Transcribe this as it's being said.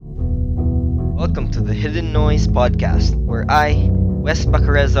Welcome to the Hidden Noise podcast, where I, Wes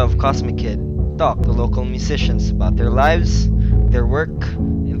Bacareza of Cosmic Kid, talk to local musicians about their lives, their work,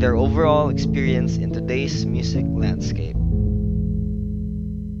 and their overall experience in today's music landscape.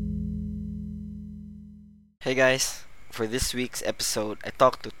 Hey guys, for this week's episode, I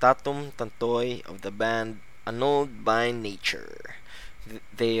talked to Tatum Tantoy of the band Annulled by Nature.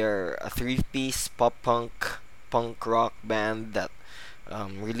 They are a three-piece pop punk rock band that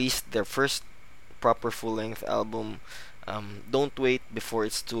released their first proper full-length album, Don't Wait Before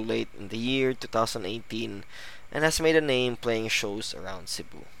It's Too Late, in the year 2018, and has made a name playing shows around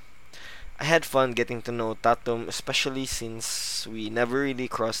Cebu. I had fun getting to know Tatum, especially since we never really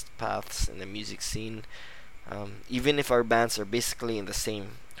crossed paths in the music scene, even if our bands are basically in the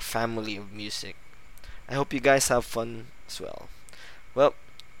same family of music. I hope you guys have fun as well. Well,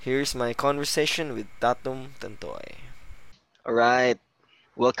 here's my conversation with Tatum Tantoy. Alright,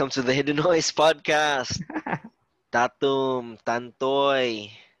 welcome to the Hidden Noise podcast. Tatum,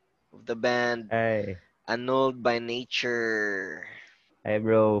 Tantoy of the band Ay, Annulled by Nature. ay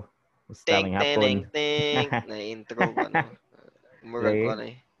bro. Musta Teng, may teneng, hapon? teng. Na-intro ko, ano? Murag ko,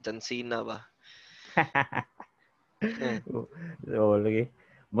 Lagi. ano John Cena ba? Oo, lagi.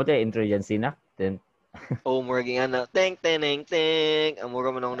 Mo tayo intro dyan sinak. Then, Oh, murag nga na. Teng, teneng, teng. Ang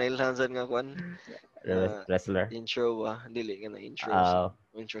mura man akong nailhansan nga, kwan. wrestler. Intro ba? Dili ka na Ah,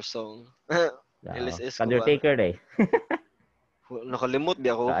 intro song. LSS ko ba? Undertaker day. Nakalimot di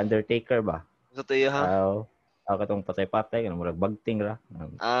ako. Undertaker ba? Sa tuyo ha? Katong patay-patay. Kanang murag bagting ra.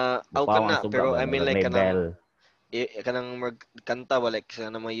 Aw ka Bukaw ang na. suga Pero ba? I mean Murag like may kanang bell. kanang kanta ba like sa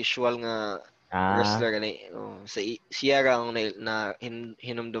mga usual nga Ah, wrestler gani siya ra ang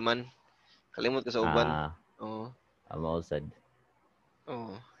hinumduman kalimot ko sa uban. ah, Oo. Mausad.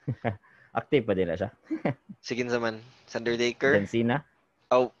 Oo. Active pa din na siya. Sige sa man sa Undertaker. John Cena?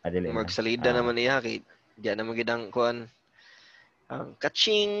 Aw Dili mag man. salida naman niya kay diyan na magidang kuan ang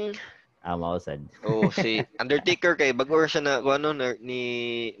kaching. Mausad. Oh, si Undertaker kay bago ra siya na kuan no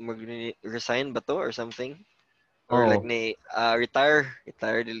ni resign ba to or something or like Oh, ni retire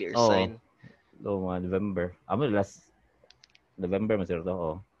dili oh. resign. Mga November. Last November man siguro to.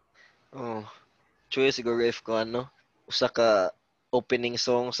 Oh. Oh, choice siguro if ko usa ka opening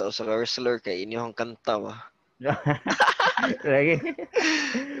song sa usa ka wrestler kay inyong kanta ba. Lagi.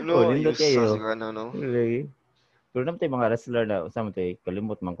 Oh, No, nindot yusa kayo. siguro no. Lagi. Pero naman tayo mga wrestler na usama tayo,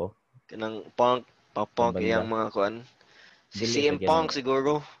 kalimot man ko. Kanang punk, pop-punk iyang Pambanda. mga kuan. Si Dili CM sa Punk ganang...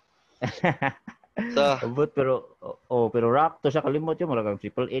 siguro. Sa Abot pero rock to siya kalimot yun. Mura kang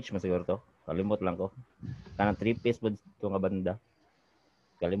Triple H man siguro to. Kalimot lang ko. Kanang 3-piece ba ito nga banda.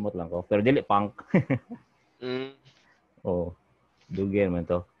 Kalimot lang ko. Pero dili punk. mm, Oh, dugyan man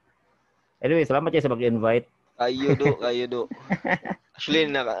to. Anyway, salamat kayo sa mag-invite. kayo do. Actually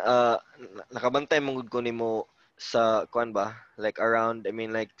nakabantay mong ko nimo sa kuan ba? Like around I mean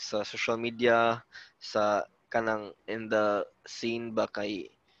like sa social media sa kanang in the scene ba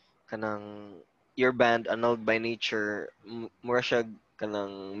kay kanang your band Annulled by Nature mura siya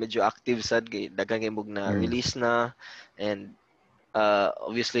kanang medyo active sad kay daghan kay mug na Mm. release na and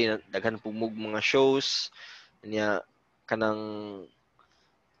obviously daghan po mug mga shows niya kanang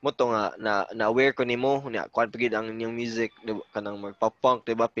mo to nga na aware ko nimo nya kuan pagid ang inyong music kanang mag pop punk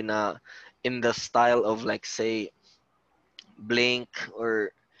diba pina in the style of like say Blink or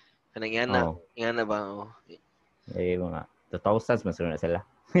kanang Oh, yan na ba mga 2000s man siguro na sila.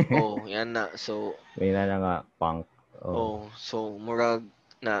 yan na so May na nga punk. Oh, So murag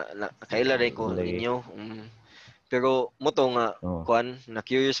na kaila rin ko lagi. ninyo. Pero mo to nga Oh. kuan na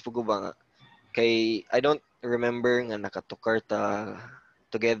curious po ko ba nga kay I don't remember nga nakatukar ta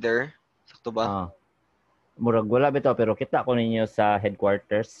together. Sakto ba? Ah, murag wala bitaw pero kita ko ninyo sa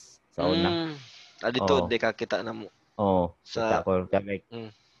headquarters sa una. Mm. Dito Oh, di ka kita na mo kita sa ko kami.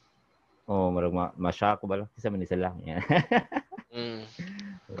 mm, Murag masya ko ba lang sa man sila. Yeah. mm,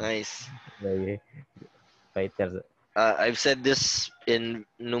 nice. Lagi fighter. I've said this in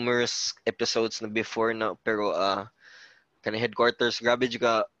numerous episodes na before na pero kanang headquarters grabe jud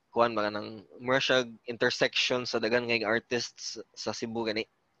ka kuan ba kanang mura siya intersection sa daghan kay artists sa Cebu gani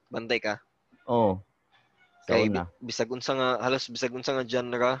bantay ka Oh, sa kay una. bisag unsa nga halos bisag unsa nga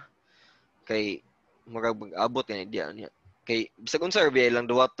genre kay murag mag-abot kani diya niya kay bisag unsa RBI lang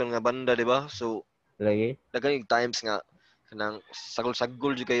duwaton nga banda di ba so Lagi. daghan yung times nga kanang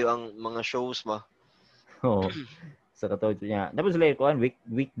sagol-sagol jud kayo ang mga shows ba Oh, sa katawid niya. Tapos sila kuan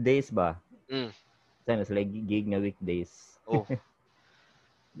weekdays ba? mm Sana sila gig na weekdays. oh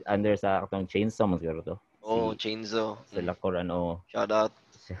Under sa katong chainsaw mo siguro to. Chainsaw Sila Koran shout out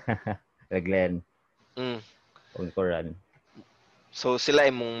Glenn mm o Koran. So sila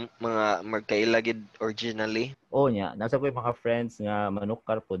imong mga magkailagid originally. Oh nya, nasa ko yung mga friends nga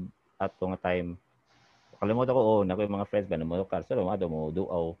manukar pod ato nga time. Kalimutan ko na ko yung mga friends ba na manukar. So mo mo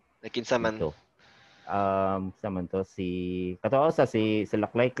duaw Like kinsa man. dito. Saman to si katawa sa si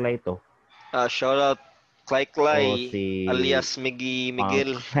Laklay to. Shout out Clay O Clay si alias Miggy Punk.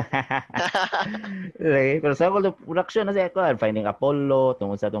 Miguel. Like, pero sa ako production na siya ko, Finding Apollo,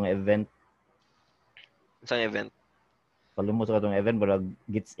 tungkol sa itong event. Sa event. Kalimut sa itong event, but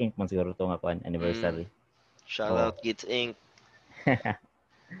Gits Inc. man siguro ito nga kuan Mm. anniversary. Shout Oh, out Kids Inc.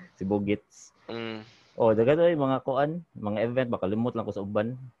 si Bugits. Mm. Oh, daga to yung mga kuan, mga event, makalimut lang ko sa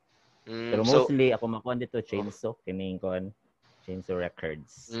uban. Pero So, mostly, ako makuan dito, Chainsaw, kining kuan, Chainsaw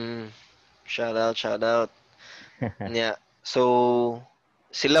Records. shout out, shout out. Yeah. So,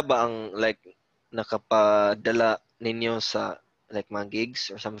 sila ba ang like nakapadala ninyo sa like mga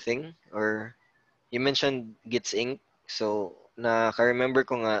gigs or something? Or you mentioned Gits Inc. So, naka-remember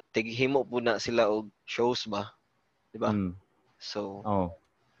ko nga tighimo po na sila og shows ba, 'di ba? Mm. So, Oh.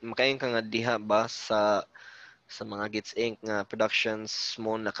 makayon ka nga diha ba sa mga Gits Inc. nga productions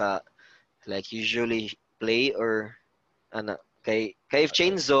mo naka like usually play or ana kay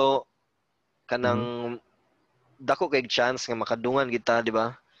Chainsaw Mhm. kanang dako kay chance nga makadungan kita, di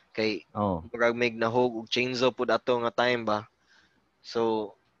ba? Kay Oh. murag may nahog og chainsaw pud ato nga time ba.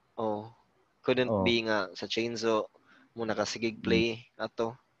 So, oh, couldn't Oh. be nga sa chainsaw mo nakasigig Mm. play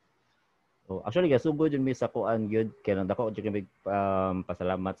ato. So, actually, gasugod yun mi sa kuan gyud kaya dako jud kami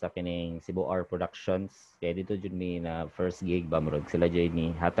pasalamat sa kining Cebu R Productions. Kaya dito jud mi na first gig ba murag sila jud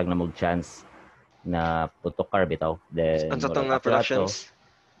ni hatag na mog chance na putokar bitaw. Then Unsa to murag nga after ato productions?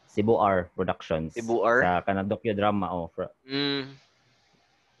 Cebu R Productions Ibuar? sa kanang docudrama Mm,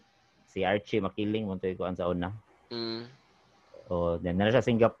 si Archie Makiling mo ko an sa una. mm, Then nara sa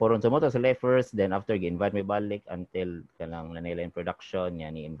Singapore so mo to sila first then after gi-invite mi balik until kanang nanila in production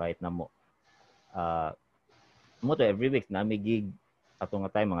yan ni-invite na mo. Mo to every week na may gig ato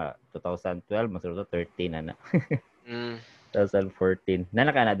nga time mga 2012 mas 13 na mm. 2014 na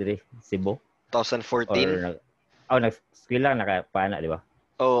naka diri Cebu or 2014? nag-eskwela nakapana di ba?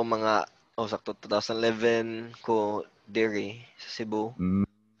 Mga sakto 2011 ko diri sa Cebu. Mm.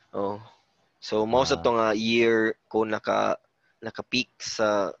 Oh. So mao sa Ah, to nga year ko naka-peak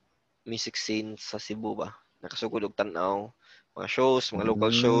sa music scene sa Cebu ba. Nakasugod og tan-aw mga shows, mga local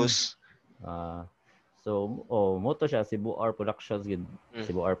mm, shows. so mo to siya Cebu R Productions yun. Mm.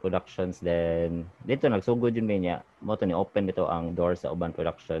 Cebu R Productions then dito nagsugod yun niya mo to ni open dito ang door sa uban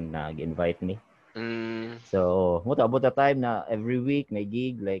production na gi-invite ni. Mm, So mo to abot ta time na every week may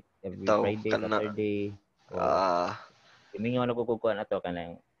gig like every bitaw Friday, kana Saturday. ah Imingaw na kukukuha na to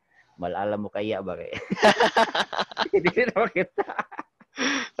kanang malala mo kaya ba kay hindi na makita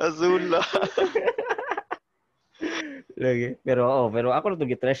Azula. lagi pero ako na to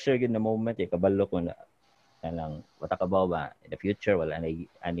treasure gid na moment kabalo ko na kanang wata ka ba in the future wala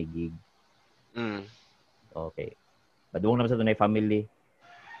ani gig Mm. okay padung naman sa tunay family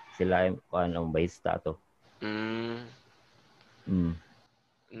sila ang bahista to Mm. mm.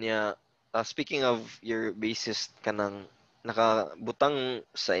 Nya speaking of your bassist kanang nakabutang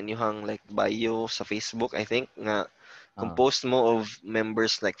sa inyong like bio sa Facebook I think nga ah. composed mo of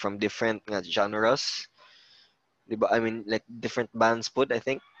members like from different nga genres. Di ba? I mean like different bands pud I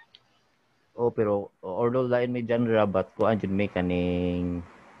think. Pero although lain may genre but kuan jud may kaning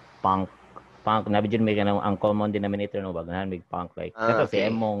punk na bidyon may kanang ang common denominator no baganahan may punk like kato si Okay.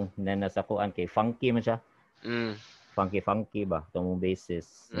 Emong na nasa kuan kay funky man siya Mm. funky ba itong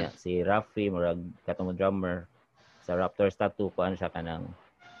bassist Mm. niya si Rafi murag katong drummer sa Raptors tattoo kuan siya kanang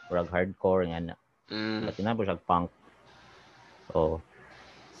murag hardcore nga na Mm. but tinapos siya punk oh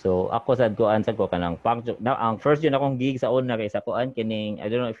so ako sad kuan sad ko kanang punk na ang first yun akong gig sa una kay sa kuan kining I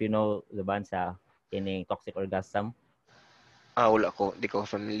don't know if you know the band sa kining Toxic Orgasm Wala ko. Di ko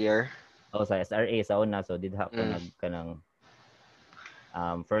familiar. sa SRA sa una so didha ko Mm. nag kanang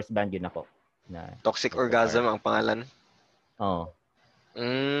first band yun ako na Toxic nagtukar Orgasm ang pangalan. oh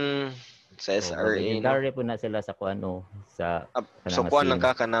Mm. Sa but SRA, no? legendary po na sila sa kuano sa So, kanang kuan lang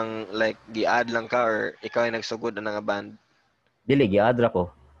scene. ka kanang like gi-add lang ka or ikaw ay nagsugod na nga band? Dili giadra ko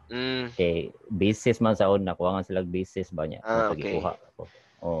Mm. kay basis man sa una kuha sila basis ba niya mo to Okay. gikuha ako.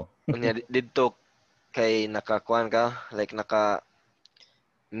 Oh. Unya didto kay nakakuan ka, like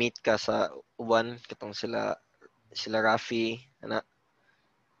naka-meet ka sa uban katong sila Rafi ana.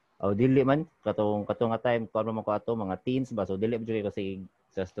 Dili man katong nga time kuno man ko ato mga teens ba so dili ba ko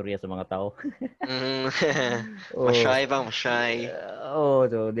sa storya sa mga tao. Mm. Oh. Mashy bang mashy?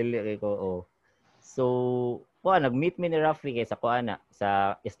 So dili kay ko So nag-meet mi ni Rafi kay sa kuana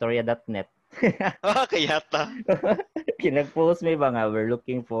sa istorya.net. Kaya ta. Kinag-post may ba nga, we're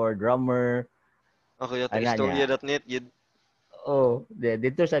looking for drummer. Ako yung Ana niya. istorya.net yun.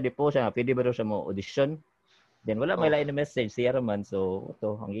 Dito siya, di-post siya, pwede ba daw siya mo audition? Then wala may Oh, lain na message siya raman. So,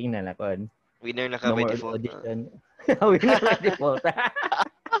 ito, ang ingnan na ko. winner na ka No by more default. audition. Winner by default.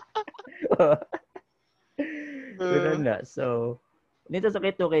 Wala na. So, dito sa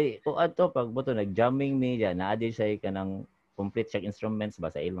kito kay kung ato pag buto nag-jamming me diyan, naa-di siya ka ng complete check instruments ba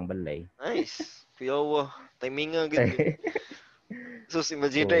sa ilang balay. Nice. Kuyawa. Timing nga gud. Sus,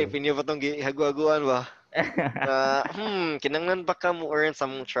 imagine na, Oh. ipinyo pa itong hagu-haguan ba? Na, kinanglan pa ka mo earn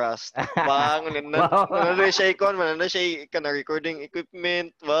some trust. Bang, Wow. mananay siya ikon, mananay siya ka na recording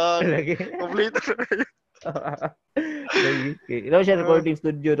equipment, bang. Lagi. Complete Lagi. Daw siya recording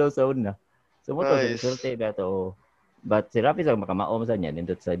studio daw sa una. So mo to sa nice. resulta ba to. But si Rafi sa makamaom sa niya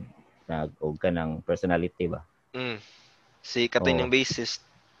nindot sa nag-og ka ng personality ba. Si Katay Oh. ng bassist.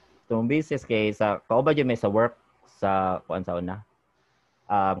 So basis kay sa kauba jud may sa work sa kuan sa una.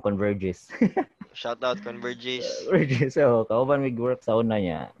 Converges. Shout out Converges. So kauban may work sa una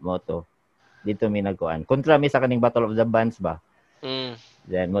niya mo to. Dito mi nagkuan. Kontra mi sa kaning Battle of the Bands ba. Mm.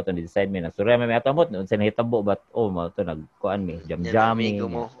 Then mo to decide mi na sura may atamot noon sa nahitabo but mo to nagkuan mi Yan ang jam-jamming amigo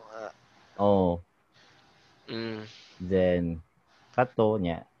niya. mo. Mm. Then kato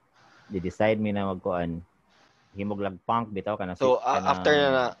niya di-decide mi na magkuan himog lag punk bitaw kana si So, after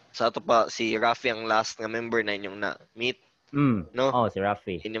na, kanang sa ato pa, si Rafi ang last nga member na inyong na-meet, no? si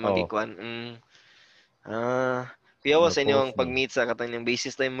Rafi. Inyo magkikuan. Kuyawa sa inyong Propose mi. pag-meet sa katang yung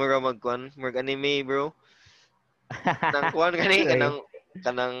basis time mura magkuan, murag anime, bro. Nang kuan gani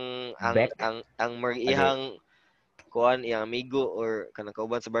kanang Beck. ang murag Ade. ihang kuan iyang amigo or kanang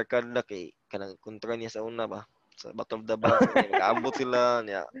kauban sa barkada kay kanang kontra niya sa una ba sa Battle of the Bands nag-aabot sila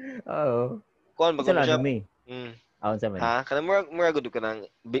niya. Oo. Kuan Isa bago na lang siya. mi. Sa man. Ha, kanang murag gud kanang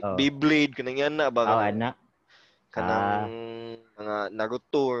Beyblade kanang yan na ba kanang Ana. kanang mga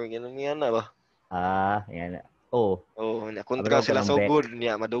Naruto or ganun yan na ba? Yan. Na kontra Abaraw ka sila ng so Beck. good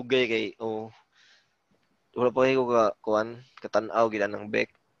niya madugay kay wala pa ko ka kuan katanaw gid ng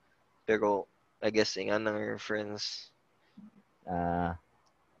Beck pero I guess nga nang friends.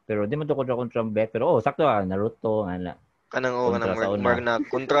 Pero di man to kontra Beck pero sakto Naruto ana. Kanang Kontra sa mark una. na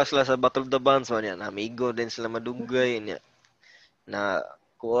kontra sila sa Battle of the Bands man yan amigo din sila madugay niya na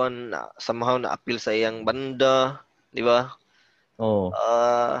kuan na somehow na appeal sa iyang banda di ba? Oh.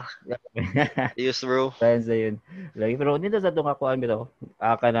 Yes bro. Fans na yun. Lagi pero nito sa tunga kuan bitaw.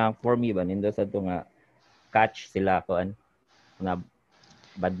 Kanang for me ba nito sa tunga catch sila kuan na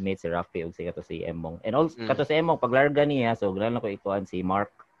bandmate si Rafi ug si kato si Emong. And also kato si Emong paglarga niya so ganahan ko ikuan si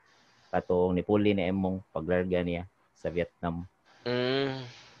Mark katong nipuli ni Emong paglarga niya sa Vietnam.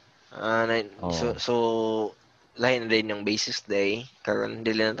 So lain din yung basis day karon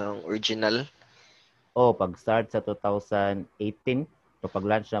dili na tong original. Pag start sa 2018 so pag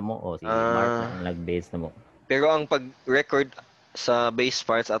launch na mo si Mark na ang nag-base na mo. Pero ang pag-record sa bass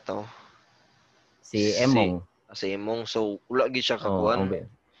parts ato si Emong so wala gid siya kakuan. ang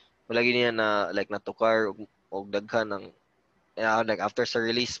Wala gid niya na like natukar og daghan ng like after sa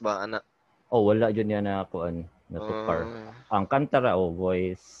release ba ana. Wala jud niya na kuan natukar. Ang kanta ra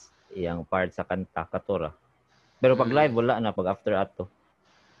voice iyang part sa kanta katora. Pero pag live wala na pag after ato.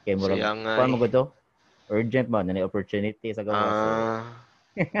 Kay murag kuan mo gud to. Urgent ba na opportunity sa gawas so.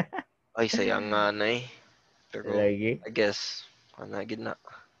 Ay sayang nga na Pero lagi. I guess gid na.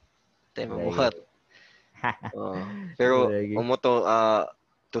 Tayo Lagi. mabuhat. Pero lagi. to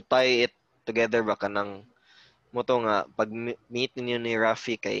to tie it together ba kanang mo to nga pag meet ninyo ni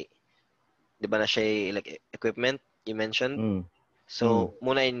Rafi kay di ba na siya like equipment you mentioned. So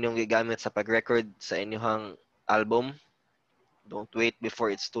muna inyong gigamit sa pag-record sa inyong album. Don't wait before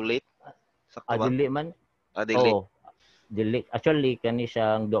it's too late. Sakto ba? Dili man. Dili. Dili. Actually kani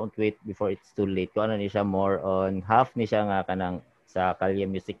siyang don't wait before it's too late. Kuno ni siya more on half ni siya nga kanang sa Kalye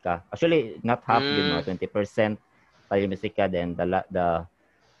Musika. Actually not half yun mga 20% Kalye Musika then the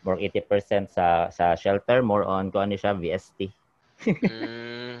more 80% sa Shelter more on kuno ni siya VST.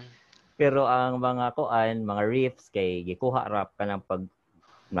 Pero ang mga mga riffs kay gikuha rap kanang pag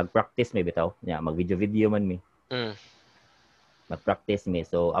mag-practice mi bitaw. Mag video man mi. Mag-practice mi.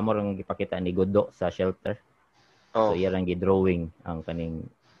 So amo rang gipakita ni Godo sa Shelter. So iya lang gi-drawing ang kaning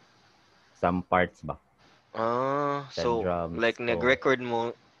some parts ba. So drums, like nag-record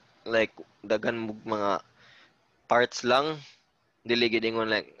mo like dagan mo mga parts lang dili gid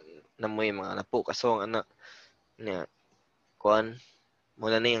ingon like namoy mga napo ka song ana niya kuan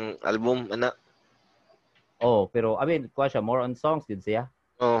muna na yung album ana. Pero I mean kuha siya more on songs gid siya.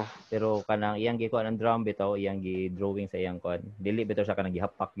 Pero kanang iyang gikuha ng drum bitaw iyang gi-drawing sa iyang kuan. Dili bitaw siya kanang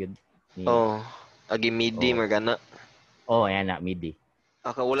gihapak gyud. Agi MIDI magana. Oh, ayan na, MIDI.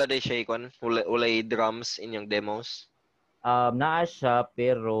 Wala day siya ikon. Wala drums inyong demos. Naa siya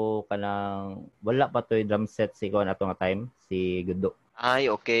pero kanang wala pa toy drum set si kuan ato nga time si Gudo. Ay,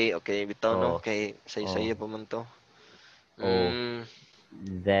 okay, okay. Bitaw no Oh, kay sayo-sayo oh, pa man to. oh. Mm.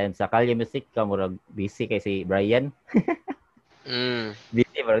 Then sa Kalye Music ka murag busy kay si Brian. Mm.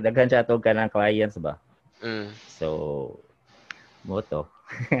 Busy murag daghan siya tog kanang clients ba. Mm. So mo to.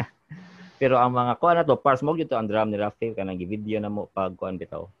 Pero ang mga kuan na to, parts mo gito ang drum ni Rafael kanang gi-video na mo pag kuan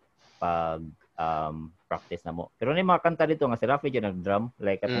bitaw. Pag practice na mo. Pero ni mga kanta dito nga si Rafael yung nag-drum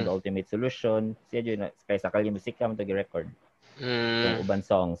like atong Mm. The Ultimate Solution, siya yung kay sa Kalye Music ka mo to gi-record. Itong Mm. uban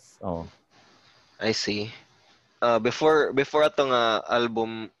songs. Oh. I see. Before atong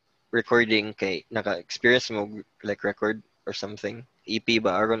album recording kay naka-experience mo like record or something? EP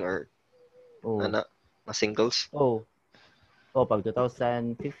ba aron or Oh. ana mga singles? Oh. Oh, pag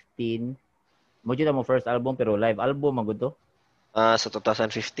 2015, mo dito mo first album pero live album ang to. Sa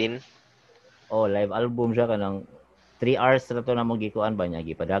 2015. Oh, live album siya kanang 3 hours ra to na mo gikuan ba niya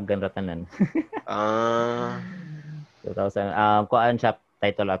gipadagan ra tanan. Ah, 2000 kuan siya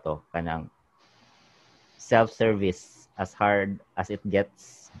title ato kanang self-service as hard as it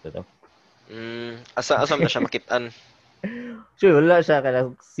gets. Ito to. asam na siya makitaan. Sure, wala siya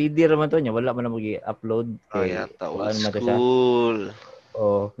kanang CD ra man to niya, wala man na mo gi-upload kay Yata old kuan man to siya. school.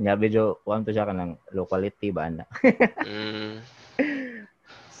 Oh, nya video kuan to siya kanang low quality ba na. Mm,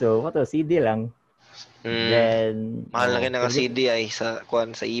 So, mo to CD lang. mm, Then, mahal na kayo pero di, naka-CD ay sa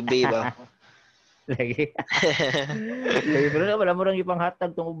eBay ba? lagi. Lagi, pero wala mo lang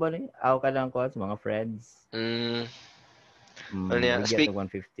ipanghatag tong uban eh. Aw ka lang ko sa mga friends. mm, ano niya, Bigyan to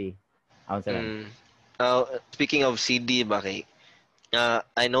 150. Aw sa lang. mm, speaking of CD ba kay,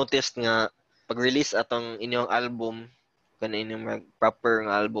 I noticed nga pag-release atong inyong album, kana inyong proper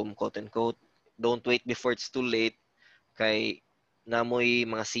nga album, quote and quote, don't wait before it's too late, kay namoy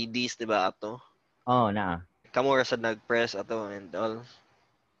mga CDs, di ba ato? Oh, na. Kamo ra sad nag-press ato and all.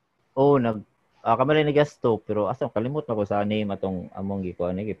 Oh, kami rin gasto pero asa kalimot na ko sa name atong among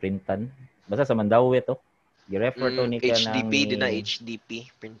gikuan ni giprintan. Basta sa Mandawi to. Gi-refer to ni kanang HDP din na ni HDP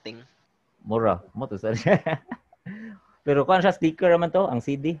printing. Mura. Mo to sa pero kuan siya sticker naman to, ang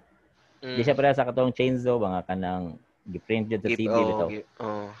CD. Di siya para sa katong chainsaw mga kanang giprint jud sa CD bitaw.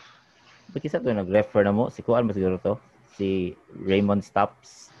 Oh. Ba't isa to nag-refer na mo? Si Kuan ba siguro to? Si Raymond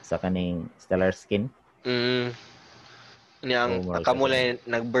Stops sa kaning Stellar Skin. Mm. Niyang O murag sa to. akamulay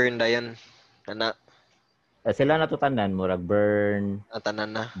nag-burn dayon. Ana, Sila na to tanan, murag burn,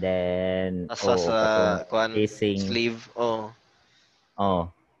 tanan na. then, Asa sa katong kuan casing. sleeve. Oh. Oh,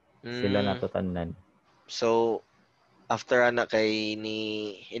 sila na Mm. to tanan. So after ana kay ni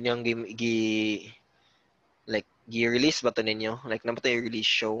inyong like gi-release ba to ninyo? Like na ba to yung release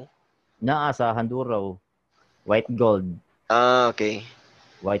show? Naa sa Handuraw, white gold. Okay.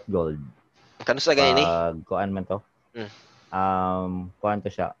 White gold. Kano sa ganyan ni? Pag kuan man to. Mm. Kuan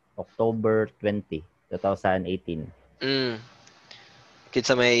to siya, October 20, 2018. Mm.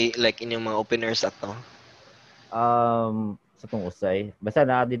 Kitsa may like inyong mga openers ato. Sa tong usay, basta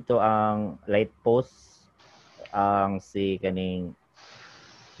na dito ang light post ang si kaning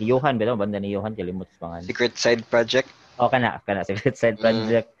ni Johan bitaw banda ni Johan kalimot sa pangan. Secret Side Project. O kana Secret Side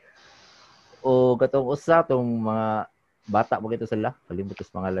Project. O katong usa tong mga bata mo gito sila, kalimot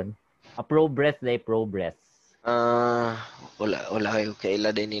sa pangalan. Progress. Wala kayo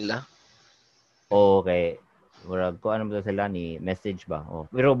kaila din nila. Okay. Murag ko ano ba sila ni message ba. Oh.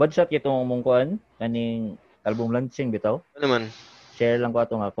 Pero budget kitong mong kuan kaning album launching bitaw. Ano man? Share lang ko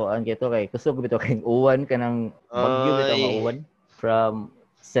ato nga kuan kito kay kusog bitaw kay uwan kanang bagyo bitaw nga uwan from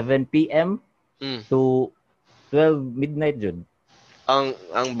 7 p.m. to 12 midnight jud. Ang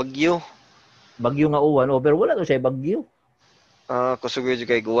bagyo. Bagyo nga uwan, pero wala to siya bagyo. Kusog jud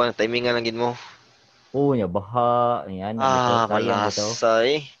kay guwan, timingan lang gid mo. Oo nya baha, yan bitaw sayang bitaw.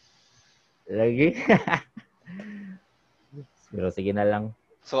 Malasay. Lagi. Pero sige na lang.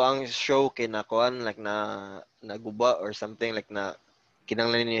 So ang show kinakuan like na naguba or something like na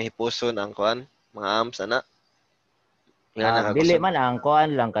kinanglan niyo hipuson ang kuan, mga amps ana. Dili man ang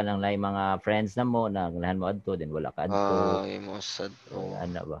kuan lang kanang nay mga friends na mo na ganahan mo adto din wala ka adto. Musad.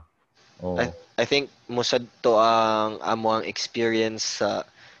 Ana ba? Oh. I think musad to ang among experience sa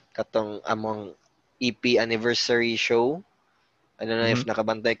katong among EP anniversary show. I don't know if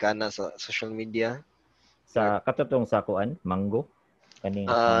nakabantay ka na sa social media. Sa katotong sa kuan, Mango. Kaning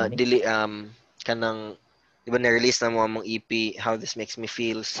dili kanang di ba na-release na mo among EP How This Makes Me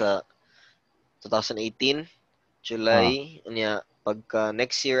Feel sa 2018 July niya pagka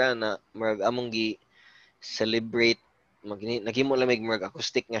next year na murag among gi celebrate naghimo lang mig murag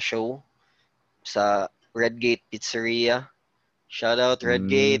acoustic nga show sa Redgate Pizzeria. Shout out Mm.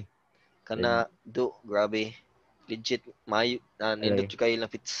 Redgate. Kana grabe. Legit mayo nindot Alay. kayo na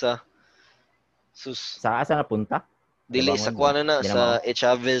pizza. Sus. Sa asa na punta? Dili sa Tabangon ba? kuana na Ginamao? sa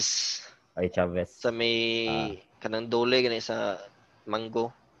Chavez Ay, sa Chavez. may Ah, kanang dole gani sa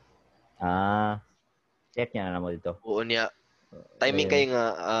Mango. chef niya na mo dito. Oo niya. Timing Alay. kay nga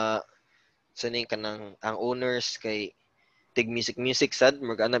sa ning kanang ang owners kay tig music sad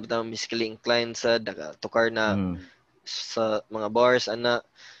mag ana bitaw musically inclined sad tukar na Mm. sa mga bars ana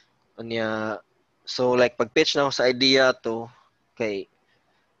unya. So like pag pitch na ako sa idea to kay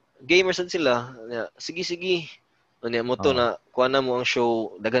gamers sad sila. Unya, sige sige. Unya mo to Oh. na kuha na mo ang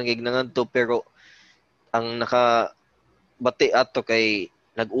show daghan kay ginangan to pero ang naka bati ato kay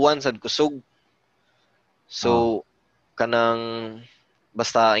nag-uwan sad kusog. Oh. So kanang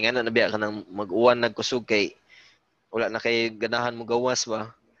basta ingana na biya kanang mag-uwan nagkusog kay wala na kay ganahan mo gawas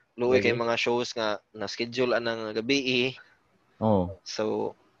ba. Luoy kay Lagi. mga shows nga na schedule anang gabi Oh.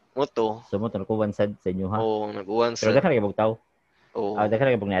 So mo to So mo kuwan sad sa inyo ha. o nag-uwan Pero sad daghan kay bugtaw. o Daghan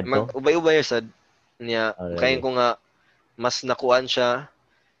kay bug mag niadto. ubay-ubay sad niya Oh, kayan lagi. ko nga mas nakuan siya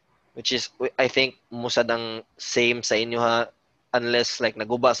which is I think musad ang same sa inyo ha unless like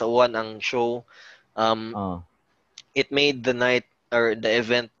naguba sa uwan ang show. um Oh. it made the night or the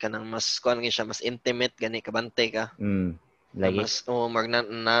event kanang mas kuan siya mas intimate gani kabantay ka Mm. na Lagi. mas mag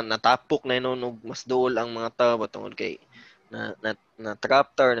natapok na inunog mas duol ang mga tao batungod kay na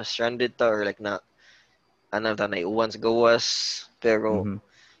trap ta or na stranded ta or like na ana ta na iuwan sa gawas pero Mhm.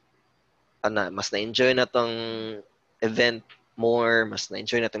 ana mas na-enjoy na tong event more mas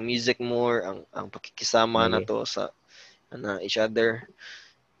na-enjoy na tong music more ang pakikisama na Lagi. to sa each other.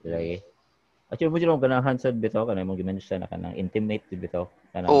 Lagi. Actually, mo dito ganahan sa bitaw kanang mo gimension na kanang intimate bitaw.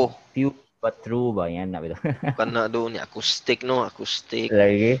 Kanang Oh few but true ba yan na bitaw. kana doon ni acoustic no acoustic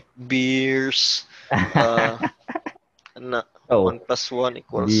Lagi. beers uh ana Oh, 1+1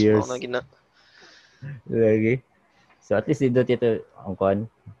 = mao na beers. gina. Lagi. So at least dito ang kuan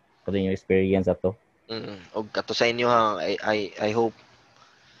kato yung experience ato. Og kato sa inyo ha I hope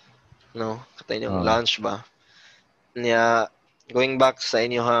no kato inyong Oh. launch ba niya going back sa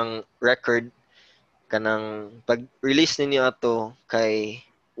inyong record kanang pag-release ninyo ato kay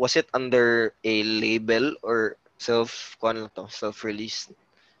was it under a label or kuan lang to self-release.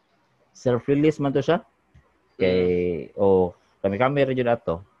 Self-release man to siya. Kay Mm, kami rin yun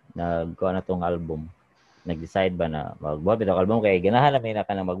ato nagkuha na tong album. Nag-decide ba na magbuhat bitaw album kay ganahan namin na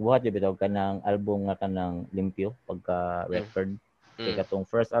kanang magbuhat jud bitaw kanang album nga kanang limpyo pagka mm, record. Kay mm. katong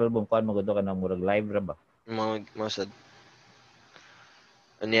first album kuan mo gud kanang murag live ra ba. Masad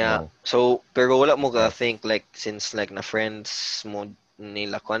niya Oh, so pero wala mo ka yes. think like since like na friends mo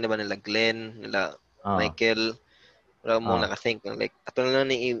nila kuan di ba nila Glenn nila Ah, Michael wala mo ah. naka-think ng like ato na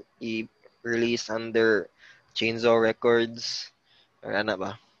lang ni i-release under Chainsaw Records or ana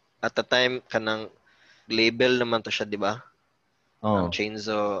ba at the time kanang label naman to siya di ba ang Oh,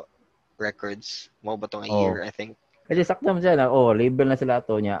 Chainsaw Records mo ba tong a oh. year I think. Kasi sakto man siya na label na sila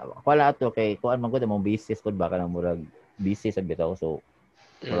ato niya. Wala ato kay kuan man gud among business gud ba kanang murag busy sad bitaw so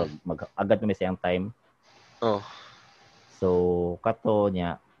Mm. murag mag-agad na siyang time. Oh So kato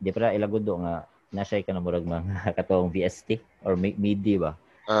niya di para ilagudo nga na siya kanang murag mga katong VST or MIDI ba.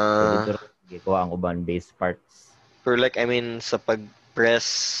 So dito gikuha ang uban bass parts. pero like I mean sa pag-press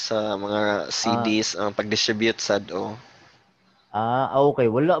sa mga Ah, CDs ang pag-distribute sad okay.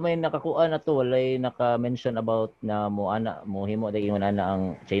 Wala may nakakuha na to. Walay naka-mention about na mo ana mo himo dai ingon ana ang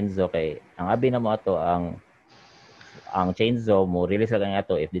chainsaw kay ang abi na mo ato ang chainsaw mo release lang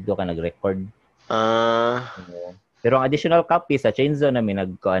ato if dito ka nag-record. Oo. Pero ang additional copy sa chainsaw namin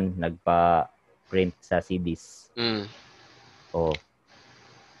nagpa-print sa CDs. mm, Oh.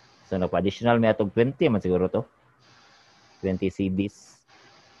 So nagpa-additional may atong 20 man siguro to. 20 CDs.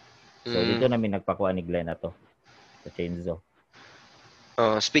 So dito mm. namin nagpakuha ni Glenn ato sa chainsaw.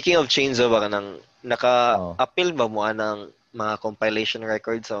 Speaking of Chainsaw ba kanang Oh. naka-appeal ba mo anang mga compilation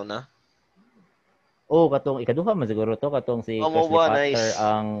records na? Katong ikaduha man siguro to katong si Mo Presley ba Potter nice.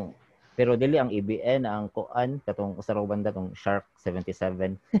 ang pero dili ang EBN ang kuan katong usaraw banda tong Shark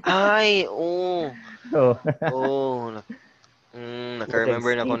 77. Ay, oo. Oh, Oh, Murag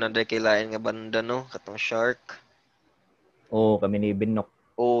naka-remember na ko skate. na kilain nga banda no, katong Shark. Kami ni Binok.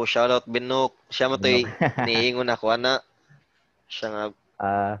 Oh, shoutout Binok. Siya mo Binok. toy niingon ako ana. Siya nga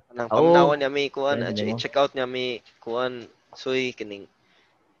nang Oh, pamnawan niya mi kuan, friend mo. check out niya mi kuan suy kining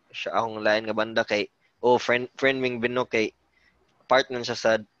siya akong lain nga banda kay friend ming Binok kay part nun siya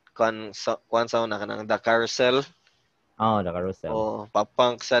sa kuan sa una kanang The Carousel. The carousel. O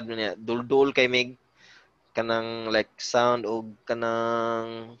papunk sad niya dul-dul kay mig kanang like sound og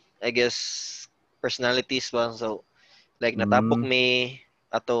kanang I guess personalities ba. So like natapok Mm, me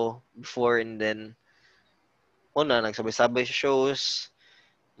ato before, and then una nagsabay-sabay sa shows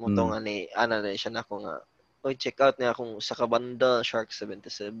mm, mo nga ni ana na siya nako nga, oy check out niya akong sa kabanda Shark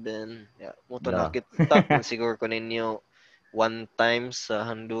 77. Yeah, mo to la. nakita man siguro ko ninyo one time sa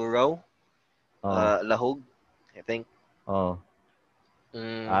Handuraw, Oh, Lahog, I think. oh.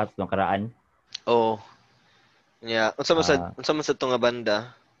 Mm, Nung karaan. oh, yeah. Ah, Unsa man sa to nga banda?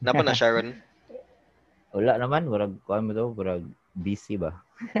 Napa na Sharon? wala naman, murag kuan mo to, murag busy ba.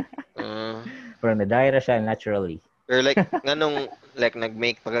 Uh, Murag na-die ra siya naturally. or like nganong like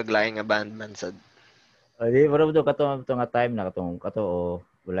nag-make pagaglaing nga band man sad. O di murag to kato nga time na katong kato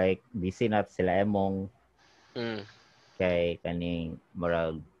like busy na sila emong Mm, kay kaning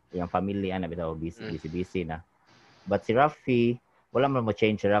murag yung pamilya na bitaw mm, busy na. But si Rafi, wala man mo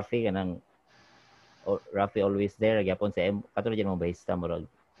change si Rafi kanang Rafi always there gyapon sa katulad yung mga bahista murag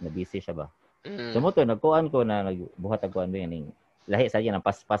na busy siya ba. So mm, mo to nagkuan ko na nagbuhat ang kuan ba ning lahi sa yan ang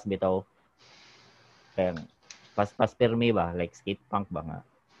paspas bitaw kaya paspas permi ba like skate punk ba nga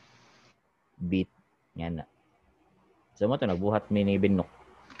beat yan na. So mo to nagbuhat mi ni Binok.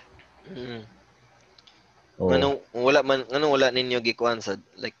 mm. Oh, Nganong wala ninyo gikuan sad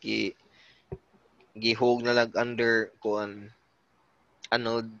like gihog na lang under kuan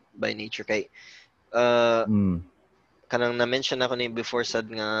annulled by nature kay uh mm, kanang na-mention ako ni before sad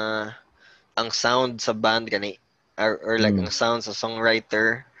nga ang sound sa band gani, or like mm, ang sound sa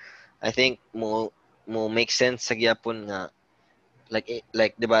songwriter, I think mo make sense sa gyapon nga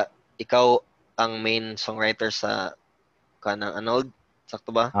like 'di ba ikaw ang main songwriter sa kanang Annulled,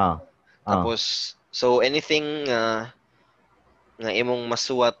 sakto ba? ah, ah, Tapos so anything nga imong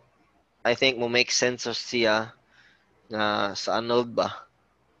masuwat, I think mo make sense sa siya nga sa Annulled ba.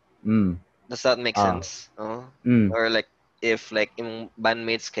 mm, Does that make ah, sense? Oh? mm, Or like if like imong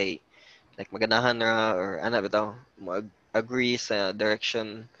bandmates kay like maganahan na or ana bitaw mo agree sa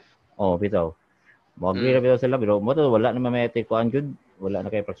direction. oh, bitaw. Mo agree Mm, ra bitaw sila pero mo to wala na may kuan jud, wala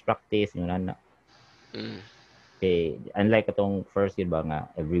na kay practice yung nana. mm, Okay, unlike atong first year ba nga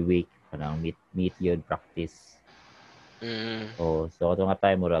every week kanang meet yun practice. mm. Oh, so ato nga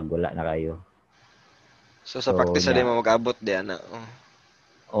time murag wala na kayo. So sa So practice na nya mo mag-abot di ana. Oh.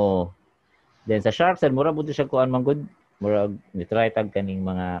 oh, then sa Sharks and murag budto siya kuan man good. Murag ni try tag kaning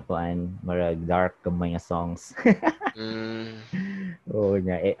mga kuan murag dark gamay nga songs. Mm, Oh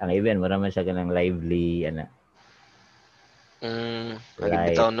nya ang event mura man siya kanang lively ana agad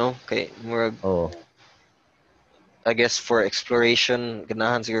bitaw light. no kay murag Oh, I guess for exploration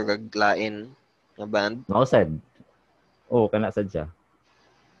ganahan siguro kag lain nga band. mausad. Oh, kana sad siya.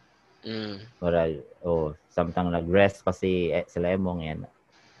 Mm, Murag samtang nag-rest pa si sila emong yan.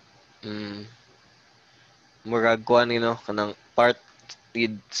 mm. Murag kuan ni no kanang part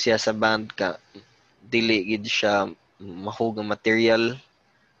gid siya sa band ka dili gid siya mahug nga material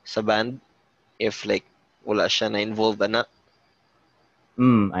sa band if like wala siya na involved ana.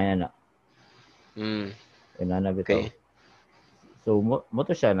 Ayan na. Mm, Ina na bitaw. okay. So mo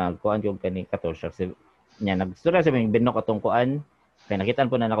to siya nagkuan yung kani kato siya nya nagstura sa mga binok atong kuan kay nakitaan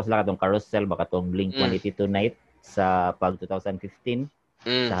po na nako sila katong carousel baka tong Blink Mm, 182 night sa pag 2015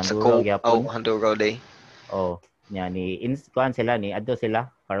 sa sa Handuro gyapon. Handuraw day. Oh, nya ni kuan sila ni adto sila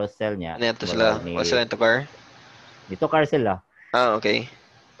carousel nya Ano to sila? murag O ni sila to car? dito car sila. Ah, okay.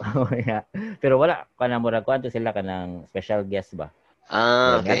 Oh, yeah. Pero wala kana murag kuan to sila kanang special guest ba.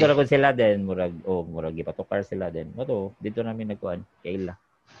 Ah, Murag niadto okay. ra gud sila then murag gipatukar sila then moto dito namin nagkuan kaila.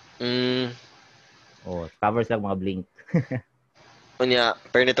 Mm, Oh, covers lang mga Blink. unya,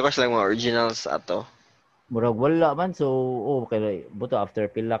 pero nito kasi lang mga originals ato. Murag wala man so kay buto after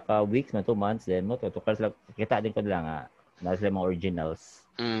pila ka weeks na 2 months then mo to tukar sila kita din ko lang nga na sila mga originals.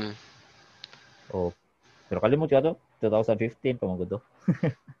 Mm, Oh, pero kalimot ka to 2015 pa man gud to.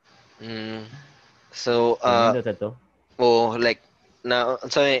 mm. So, So nindot sa to. like,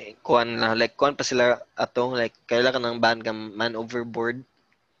 so, kuan na, like, kuan pa sila atong, like, kaila ka ng band ka Man Overboard.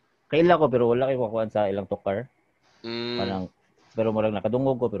 Kaila ko pero wala kay kuan sa ilang tukar. Mm, Kanang pero murag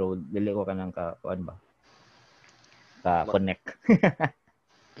nakadungog ko pero dili ko kanang ka kuan ba ka ma, connect.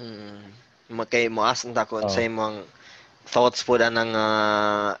 kay mo asang takon sa Oh. imong thoughts po na ng,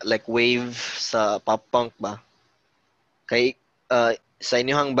 like, wave sa pop punk ba? Kay, sa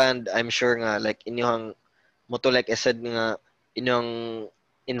inyong band, I'm sure nga, like, inyong mo to like I said nga inyong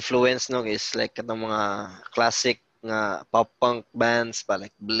influence no is like katong mga classic nga pop punk bands pa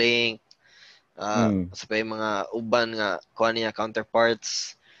like Blink, Mm. sa pa yung mga uban nga kuha niya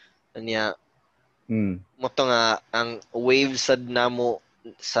counterparts niya Mm. mo to nga ang wave sad namo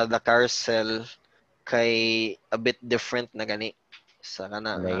sa the carousel kay a bit different na gani sa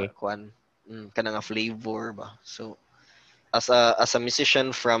kana nga Lagi. kuan. kana nga flavor ba. So as a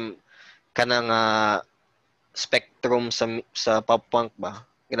musician from kana nga spectrum sa pop punk ba,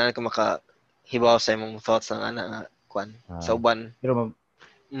 ganahan ko makahibaw sa imong thoughts ng ana nga kwan sa uban. Pero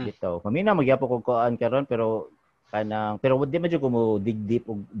Mm. bitaw, mamina magyapo ko kuan karon pero pero di man jud ko mo dig deep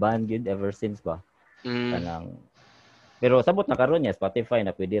og band yun ever since ba. Mm. Pero sabot na karon niya Spotify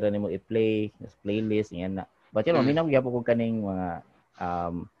na pwede ra nimo i-play sa playlist yan na. But yun, mamina magyapo ko kaning mga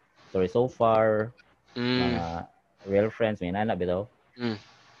Story So Far, mga Real Friends, may nana bitaw.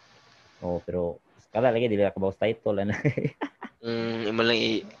 Pero kala lagi dili ka ba title ana. Imo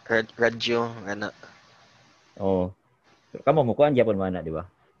lang radyo ana. Pero kamo mo kuan gyapon man na, di ba?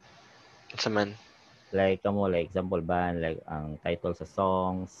 Sa man. Like example band like ang title sa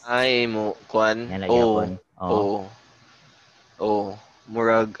songs. Ay mo kuan. Yan na gyapon.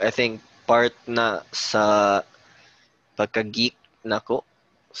 Murag I think part na sa pagka-geek nako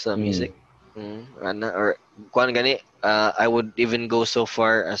sa music. Ana or kuan gani I would even go so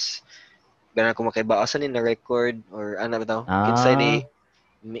far as gana ko makibaasan ni na record or ana bitaw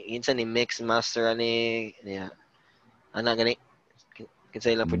kinsa ni mix master ani niya ana gani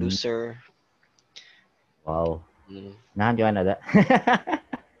kinsa ila producer. Wow. Nahan jo ana da.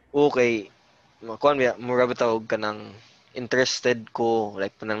 Okay. Kuan mura bitaw kanang interested ko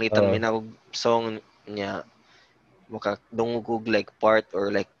like pananglitan mi na og song niya makadungog og like part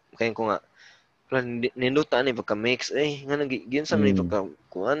or like kayo ko nga ninuta ni pagka-mix nga ginsa man pagka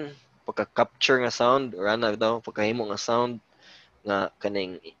kuan pagka-capture nga sound or ana daw pagkahimo nga sound nga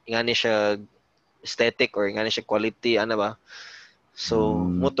kaning ngani siya aesthetic or ngani siya quality ana ba. So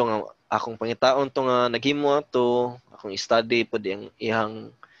mo to nga akong pangitaon to nga naghimo to akong study pud ang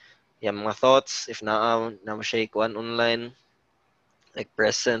iyang mga thoughts if na mo siya kuan online like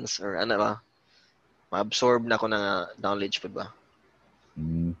presence or ana ba ma-absorb na ko na knowledge pud ba.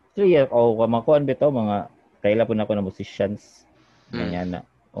 So yeah, makuan bitaw mga kaila po na ako na musicians. Ganyan na.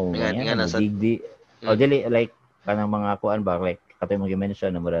 Ganyan na digdi. Dili like kanang mga kuan ba like katay mo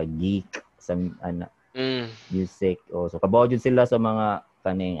gi-mention na mura geek sa ana music. So kabaw jud sila sa mga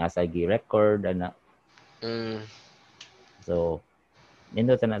kaning asagi record ana. So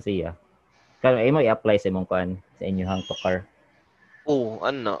nindot na siya. Kaya imo i-apply sa imong kuan sa inyong tokar.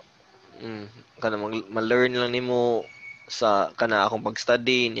 Ano. Kana ma-learn lang nimo sa kana akong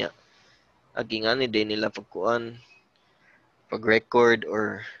pag-study niya. Agi nga ni din nila pagkuan pag-record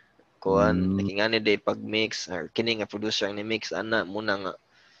or kuan lagi nga ni day pag-mix or kini nga producer ang ni-mix ana muna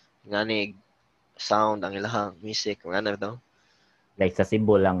nga ni sound ang ilahang music nga na daw. Like sa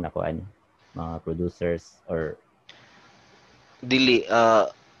Cebu lang na kuan mga producers or dili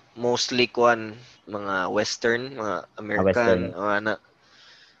mostly kuan mga western, mga American o ana.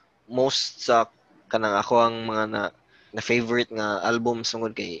 Most sa kanang ako ang mga na favorite nga album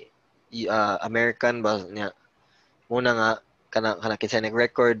sungod kay American ba niya. Muna nga kana kinsa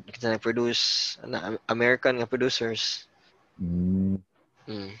nag-record, kinsa nag-produce, American nga producers.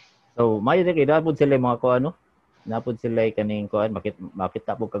 So, mayo din kay napod sila mga kuan no. Napod sila kaning kuan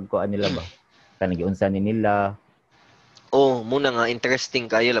makita po kag kuan nila ba. Kanang giunsa ni nila. Muna nga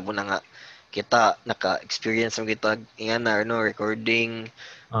interesting kayo labo na nga kita naka-experience mo kita ingana no recording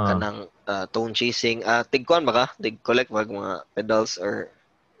kanang tone chasing tig-kuan ba ka? Tig-collect ba mga pedals or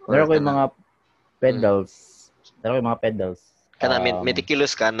Meron ko yung mga pedals. Kana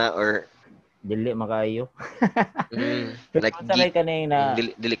meticulous ka na or dili makayo. like geek kaning na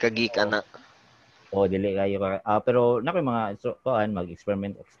dili ka geek ana. Dili kayo pero na ko mga kuan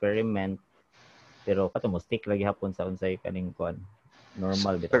mag-experiment pero kato mo stick lagi hapon sa unsay kaning kuan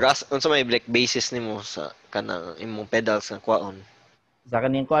normal bitaw. Pero unsa may black basis nimo sa kanang imong pedals nga kwaon? Sa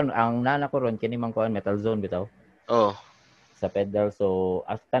kaning kuan ang nana ko ron kini mang kuan metal zone bitaw. Sa pedal so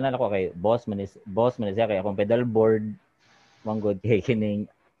after na ako kay boss man siya kay akong pedal board manggod kay kining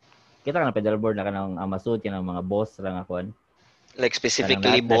kita ka na pedal board na kanang masud kanang mga boss ra nga kuan. Like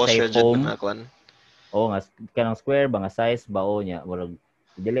specifically boss ra jud nga kuan. Nga kanang square ba nga size bao niya murag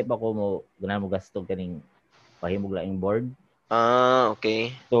dili pa ko mo ganahan mo gasto kaning pahimog laing board.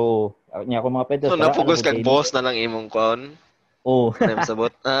 Okay. So nya ako mga pedals so na-focus kag boss na lang imong kuan. Ano sabot?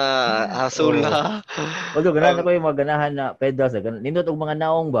 Hasula. Although ganahan ko yung mga ganahan na pedals nindot og mga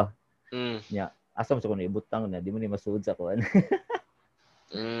naong ba. Nya asa mo sa kuno ibutang na di mo ni masuod sa kuan.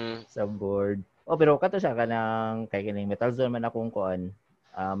 Sa board. Pero kato siya kanang kay kining metal zone man akong kuan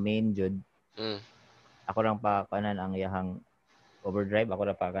main jud. Ako lang pa kanan ang yahang overdrive ako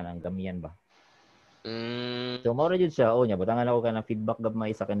ra pa kanang gamiyan ba. So mao ra jud siya nya butangan ako kanang feedback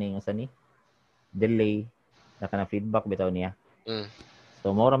gamay sa kaning usa ni delay na kanang feedback bitaw niya.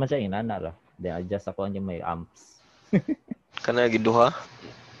 So mao ra man siya inana ra. Then adjust ako ang may amps. Kana giduha?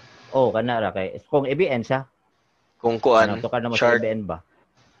 kana ra kay kung ABN siya, Kung kanang kuan, tukar na mo sa shark. ABN ba?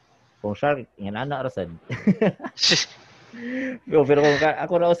 Kung shark, ingana ra sad. Pero kung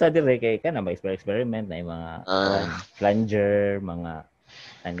ako na usa dire kay kana may experiment na yung mga Ah, kuan flanger, mga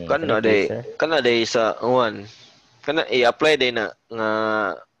ani sa freezer. kana day sa uwan. Kana i-apply day na nga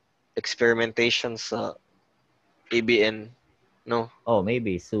experimentation sa ABN, no? Oh,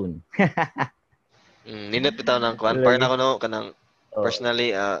 maybe soon. Nindot bitaw ng kuan. Para na Lagi. ko no kanang Oh,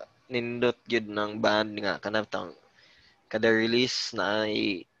 personally nindot gyud ng band nga kanang tang kada release na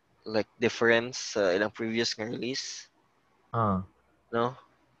ay like difference sa ilang previous nga release, ah, no?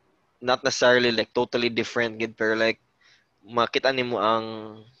 Not necessarily like totally different gid pero like makita nimo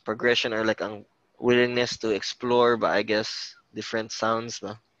ang progression or like ang willingness to explore ba I guess different sounds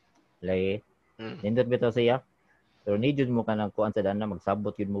ba. lagi. Mm. Nindot bitaw siya. Pero need jud mo kanang kuan sa dana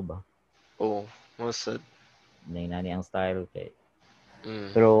magsabot yun mo ba? Oh, most Nay nani ang style kay.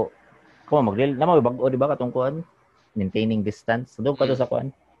 mm, Pero kung maglil na mo bag-o di ba katong kuan? Maintaining distance. Sundog ka to mm. sa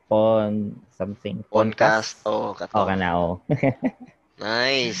kuan. Pon something. Podcast Podcast. oh Oh, kato. kana oh.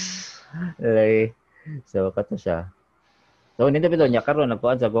 Nice. Lagi. So kato siya. So nito bitaw niya karon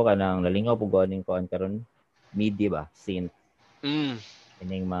nagkuan sa ko kanang nalingaw pug ning kuan karon MIDI ba? Synth. Mm.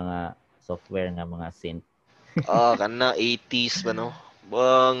 Ining mga software nga mga synth. Kana 80s ba no?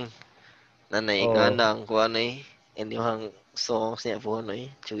 Bang nanay nga Oh, nang kuan ay inyong songs niya po no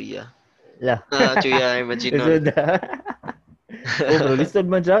Chuya. la. Chuya imagine nun. Lisod. Oh, pero lisod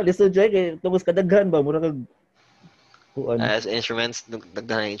man siya. Lisod siya kay tungos kadaghan ba mura kag kuan. As instruments,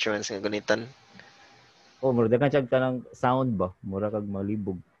 dagdagang instruments nga gunitan. Oh, mura daghan siya kanang sound ba? Mura kag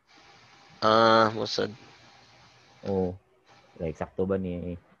malibog. Musad. Oh, like sakto ba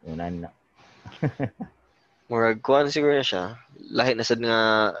ni unan na. Murag kuan siguro na siya. Lahi na sad nga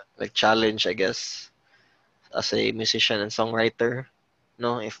like challenge I guess as a musician and songwriter,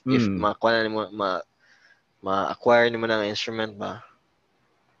 no? If Hmm, makuha na mo ma-acquire nimo ng instrument ba.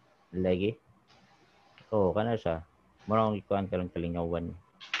 lagi. Oh, kana siya. Mura akong ikuan karong kalingawan.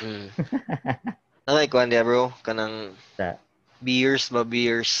 Mm. Nangay kuan dia bro kanang Sa beers.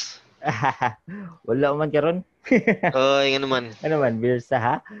 wala man karon. Oy, nga naman. Ano man, beer sa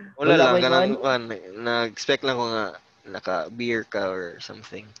ha? Wala Wala lang ko kanang ikuan. kuan nag-expect lang ko nga naka beer ka or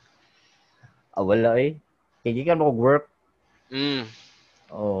something. Ah, wala eh. Kaya gikan mo kog work. Mm.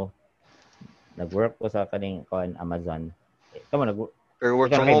 Oh, nag-work ko sa kaning kuan Amazon. Kamo nag Or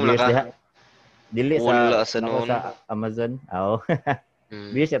work ikaw from kay home na beers ka. diha. Dili Wala sa sa nako noon. sa Amazon. Aw. Mm.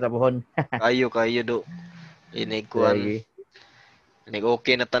 Beers ya tapuhon. Kayo do. Inig kuan. Lagi. Inig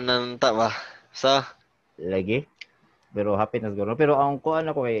okay na tanan ta ba? Sa Lagi. Pero happy na siguro. Pero ang kuan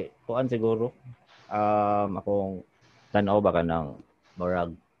ako kay kuan siguro. Akong tanaw ba ka ng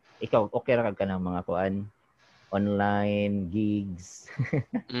morag. Ikaw okay ra kag ka ng mga kuan online gigs.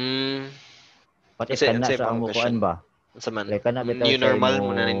 mm, What if kasi kana unsay sa pa ang ang mo question. kuan ba? Unsa man? Like kana bitaw New siya normal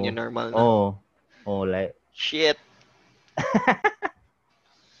mo na mo new normal na. oh oh like Shit.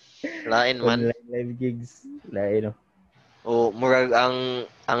 Lain man. online live gigs. Like, you know. O murag ang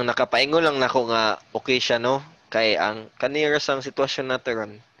nakapaingon lang nako nga okay siya no. Kay ang kanira sang sitwasyon nato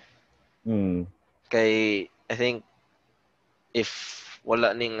ron. Hmm. Kay I think if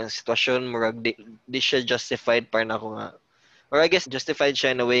wala ning sitwasyon murag di siya justified para nako nga. Or I guess justified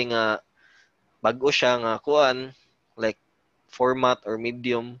siya in a way nga bag-o siya nga kuan like format or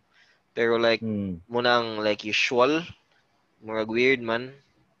medium pero like Hmm. munang like usual murag weird man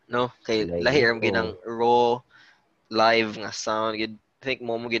no kay lahi Lagi. ram ginang Oh, raw live nga sound gid I think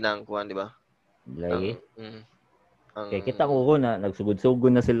mo ginang kuan di ba lagi. ang Kaya kita ko na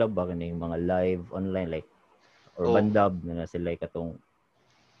nagsugod-sugod na sila ba kaning mga live online like or oh bandab na sila katong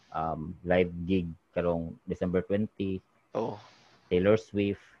live gig karong December 20, oh Taylor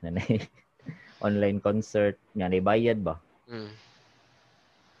Swift na online concert nga bayad ba? mm.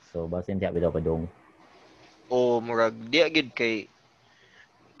 So basin siya bitaw padong. Oh murag di gid kay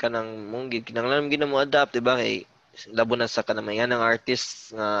kanang mong gid kinahanglan gid na mo adapt di ba kay labo na sa kanang mga ng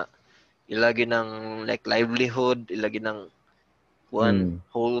artist nga ilagi ng like livelihood ilagi ng kuan Hmm.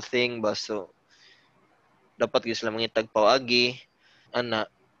 whole thing ba so dapat gyud sila mangitag paagi ana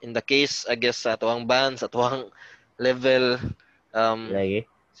in the case I guess sa tuwang band sa tuwang level um Lagi.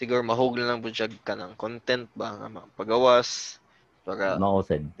 siguro mahug na lang pud siya kanang content ba nga pagawas para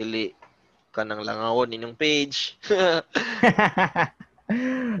Mausad. dili kanang langawon inyong page.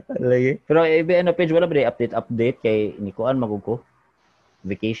 Lagi. Pero ano page wala ba di update kay ni kuan maguko.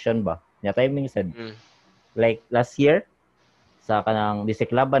 Vacation ba? Nya timing sad. mm, Like last year sa kanang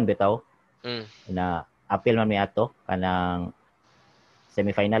Bisiklaban bitaw mm, na appeal man mi ato kanang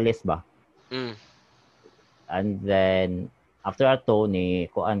semifinalist ba? mm, And then After ato ni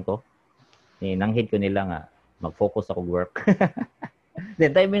kuan ko, ni nanghid ko nila nga mag-focus ako work.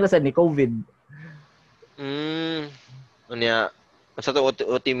 Then timing na sa ni COVID. Unya, sa to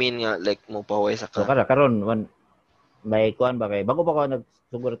what you mean nga like mo pahuway sa So ka. karon may kuan ba kay bago pa ko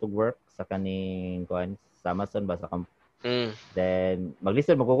nagsugod to work sa kaning kuan sa Amazon ba sa Mm. then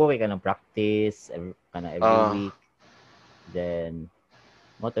mag-listen magkukuha ka ng practice every Ah. week. Then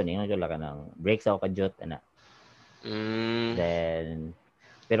mo to ni nga ka ng breaks ako kadyot ana. Then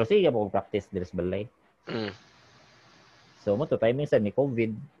pero sige ako practice dres balay. So mo to timing sa ni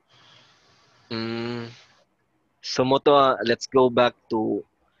COVID. So mo to, let's go back to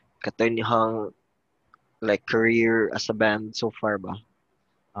katoy niyang like career as a band so far ba.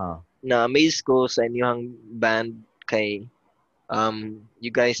 Na-amaze ko sa inyong band kay you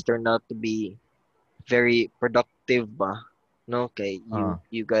guys turned out to be very productive ba, no? Kay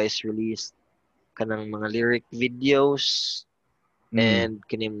you guys released kanang mga lyric videos and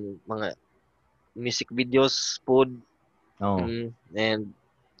kining mga music videos pod. And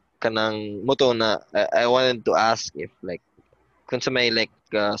kanang moto na I wanted to ask if like kung sa may like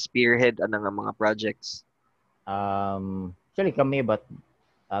spearhead anang mga projects. Actually kami but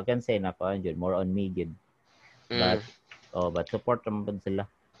I can say na pa more on me gid. But support naman sila.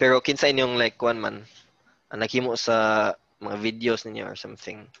 Pero kinsa inyong like kuan man naghimo sa mga videos ninyo or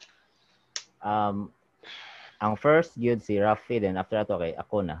something? Ang first yun si Rafi, then after that okay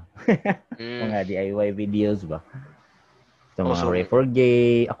ako na. Mga DIY videos ba. So mga Ray for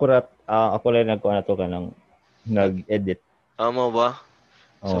Gay, ako lang nagkuha na to kanang nag-edit. Mo ba?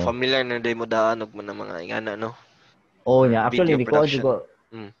 So familiar na day mo daan og mga ingana no? Yeah, actually di ko juga.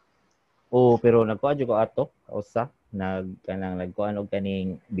 Pero nagkuha juga ato usa nagkuha og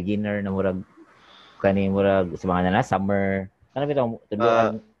kaning beginner na murag kaning murag sa mga na summer. Ano bitaw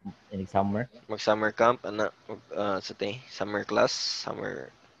tuduan in summer? Mag-summer camp ana sa summer class,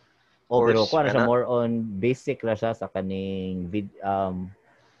 summer pero kuha na siya more on basic ra siya sa kaning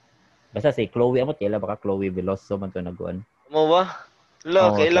basta si Chloe amot kailan baka Chloe Veloso man to naguan. Mo ba?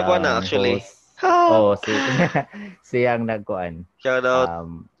 Kailan ko na actually. Siyang nagkuan. Shout out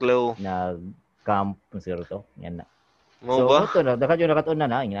Chloe. Nag-camp siguro to. Yan na. Mo ba? So, mo to dakat yung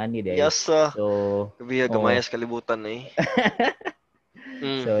nakatuna na ingani day. Yes. So, kabiya gamayas kalibutan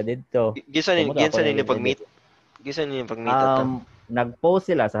So, dito. Gisa ninyo pag-meet? Gisa ninyo pag-meet ato? Nag-post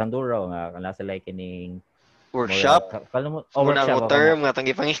sila sa Handuraw nga kana sila kining workshop. Workshop term nga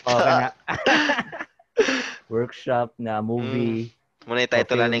tangi pangita. Workshop na movie. Muna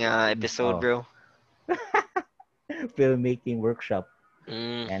title lang nga episode, bro. Filmmaking workshop.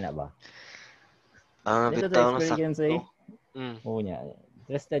 Yan na ba? Bitaw na sakto. Nya.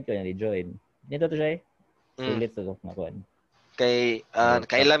 Interested ko na i-join. Dito to siya sulit to nakuan. Kay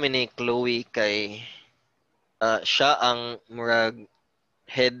kailan ni Chloe kay siya ang murag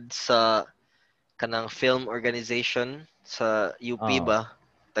head sa kanang film organization sa UP ba?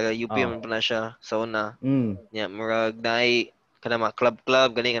 Taga UP man pa na siya sa una. Nya murag naay kanang mga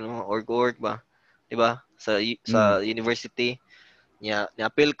club gani kanang mga org ba? Di ba? Sa university. Nya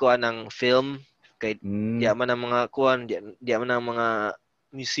ni-appeal ko anang film kay di man ang mga kuan, di man ang mga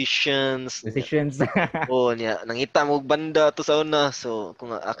musicians. Nya nangita mo banda to sa una. So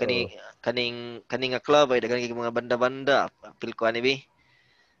kung kaning nga club ay daghang mga banda-banda, appeal ko ani bi.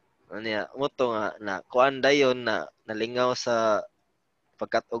 Nya mo to nga na kuan dayon na nalingaw sa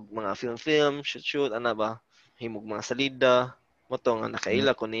pagkat-og mga film shoot ana ba himog mga salida mo to nga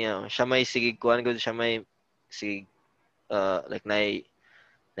nakaila ko niya siya may sige kuan gud siya may sige like nay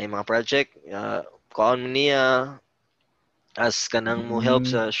mga project kuan niya as kanang mo help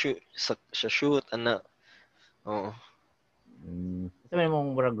sa shoot ana. Ito may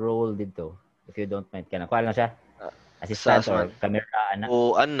mong murag role dito if you don't mind kana kuan lang siya assistant or camera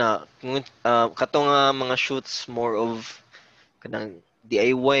ana kato nga mga shoots more of kanang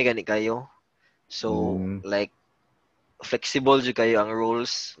DIY gani kayo. So like flexible jud kayo ang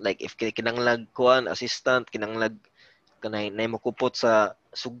roles. Like if kinanglag kuan assistant, kinanglag kanay nay makupot sa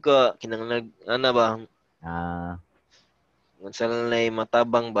suga, kinanglag ana ba? Unsa lang nay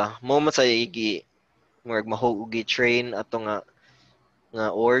matabang ba? Mo man sa igi murag mahog ugi train ato nga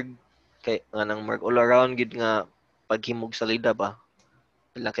org kay nang murag all around gid nga paghimog sa lida ba.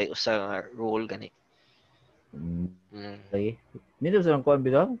 Pila kay usa nga role gani. Okay. Dito sa kuan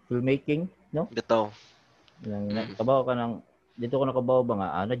bitaw, filmmaking, no? Bitaw. Kabaw ka nang dito ko nakabaw ba nga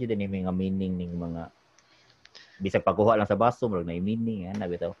ano jud ni mga meaning ning mga bisag pagkuha lang sa baso murag na meaning ana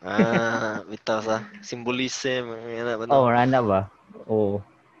bitaw. Bitaw sa symbolism ana ba? Ana ba?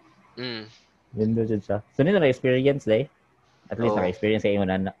 Lindo jud siya. So nito na experience day. At least naka-experience kayo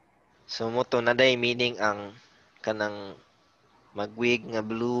na. So mo to na day meaning ang kanang Magwig nga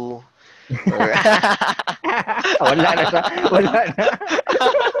blue or Wala na sa, wala na.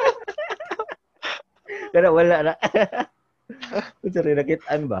 Pero wala na. Kung sari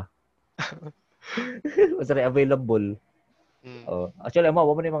nakitaan ba? Kung sari available. mm, Oh. Actually,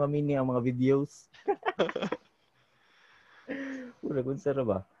 mo na yung mga mini ang mga videos. Kung sari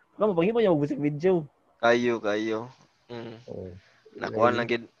ba? Kamu, pag mo niya mag-music video. kayo. Oh. Nakuha lang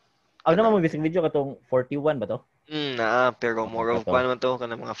gid Ano naman kanang mag-music video katong 41 ba to? pero Oh, more of kato. kuan man to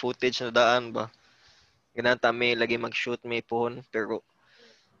kanang mga footage na daan ba. Ganata may lagi mag-shoot may pohon pero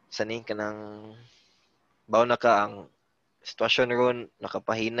sani kanang bawo na ka ang sitwasyon ron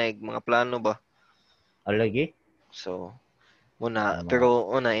nakapahinay mga plano ba. Alagi? So muna Ay, mga, pero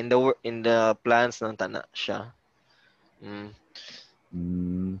una in the plans ng tana siya. Mm.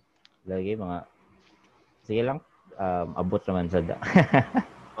 mm, lagi mga, sige lang. Abot naman sa da.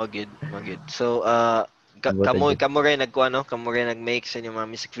 Magid. So Abot na dyan. kamo rin nagkuha no? Kamo rin nag-make sa inyong mga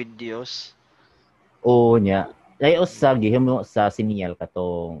music videos. Oo niya. Ay, sa gihim mo sa sinyal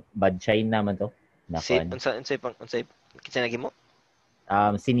katong Bad China man to. Nakuan. Unsay kinsa nagimo?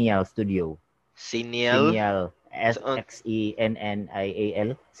 Sinyal Studio. Senial. Sinyal. So,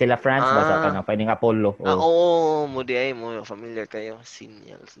 Sennnial. Sila France ba sa ah, kanang Finding Apollo? Oh, oo, mo di ay mo familiar kayo.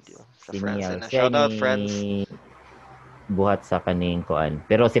 Senial Studio sa France Sinyal. na. Siya Shout ni out France. buhat sa kaning kuan.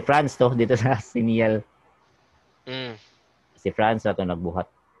 Pero si France to dito sa Sinyal. Mm, Si France na to nagbuhat.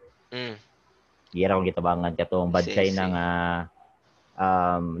 mm. Gira kong gitabangan katong Bad Si China si. nga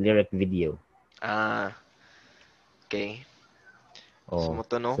lyric video. Ah, okay. So Oh. mo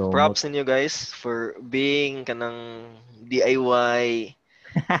to no. So mo Props ninyo guys for being kanang DIY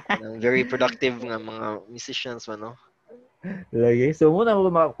kanang very productive nga mga musicians man no. lagi. So mo na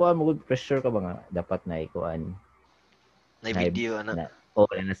mo makakuha mo good pressure ka ba nga dapat na ikuan Na na video ana. na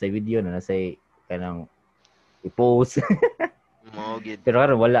na nasa video na nasa kanang i-post. Mao gid. Pero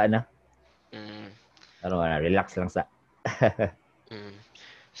karon wala na. Mm, Karon wala, relax lang sa mm.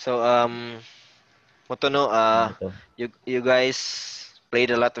 So mo to no ano to. you guys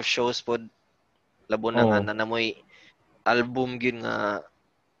played a lot of shows pod labo na nga Oh, nanamoy album gyud nga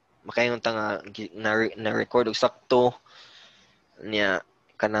makaingon ta nga na record og sakto niya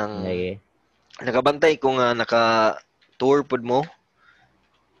kanang lagi. nakabantay ko nga naka tour pod mo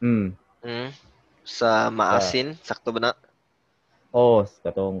Mm. mm, sa Sa Maasin sakto ba na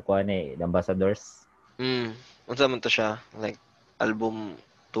katong kuan the ambassadors. unsa man to siya like album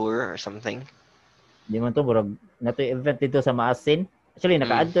tour or something Di man to murag nato event dito sa Maasin. Actually mm,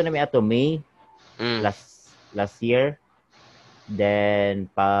 nakaadto na mi ato May mm, last year. Then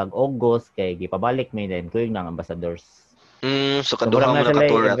pag August kay gipabalik mi then kuyog nang ambassadors. so So kaduha murag mo na sila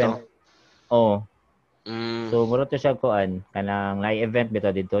naka-tour ato event. Oh, mm, so murag to siya kuan kanang na-event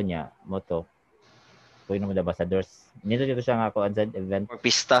bitaw dito niya mo to. Kuyog nang ambassadors. Nito dito siya nga kuan sa event. or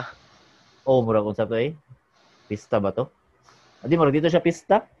pista Oh, murag unsa to eh? Pista ba to? Adi murag dito siya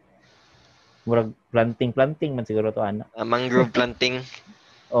pista. Murag planting man siguro to ana. mangrove planting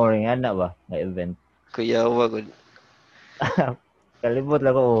O ring ana ba nga event. kuyawa gud Kalibot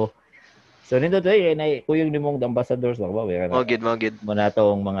lang ko. Oh. So nito to eh na kuyog nimong ambassadors ba ba mao na gid mao gid mo na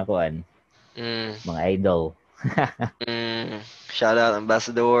tong mga kuan, mm, mga idol. shout out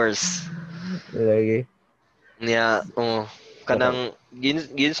ambassadors Lagi. niya Pero kanang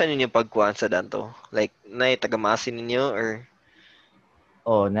ginsa ninyo pagkuan sa danto like nay taga Maasin ninyo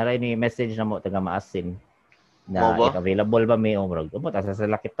or naray ni message na mo taga Maasin mo na ba if available ba may umrog. Umot asa sa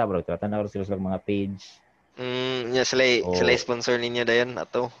lakit ta bro. Tanaw sila sa mga page. niya sila O sponsor ninyo dayon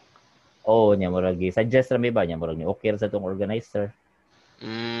ato nya murag suggest ra mi ba nya murag ni okay ra sa tong organizer.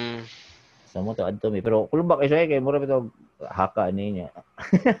 mm, So mo to adto mi pero kulubak siya kay mura bitaw haka ni niya.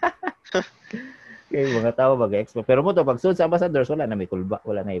 Kay mga tao mag-expect. Pero mo to pag sud sa ambassadors wala na may kulba,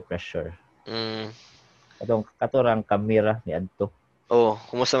 wala na i-pressure. mm. Katong katurang kamera ni adto.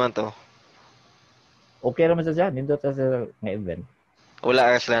 Kumusta man to Okay ra man sa siya, nindot sa nga event. wala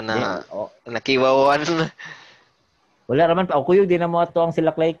ara sila Di, na oh, nakiwawan wala ra man pa kuyog di na mo ato ang sila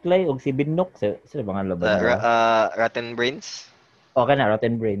Clay or si Binok sa mga laban sa mo. Rotten Brains Okay na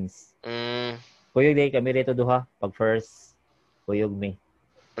Rotten Brains. mm, Kuyog di kami rito duha pag first kuyog mi.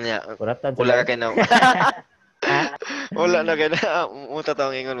 niya Kuratan wala sila ra eh. kay na wala na kay na muta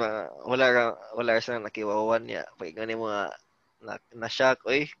taong ingon wala ra sila nakiwawan niya pag gani mga na shock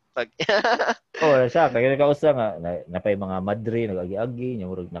oy pag Oh, siya kay kausa nga napay mga madre nagagi-agi nya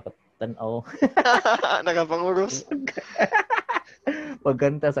murag nakatan-aw. nakapanguros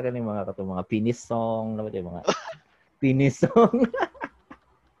Pagkanta sa kaning mga katong mga penis song, dapat yung mga penis song.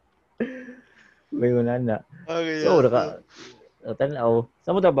 May una na. okay So, tanaw.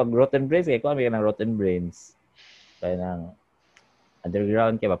 Sa mo ta pag Rotten Brains kay kuan may nang Rotten Brains. Kaya nang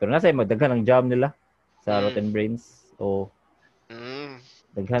underground kay ba. Pero nasa magdaghan ng jam nila sa Mm. Rotten Brains. O Mm.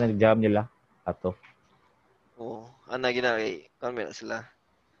 daghan ng jam nila ato. Oo. Ana gina kay kami na sila.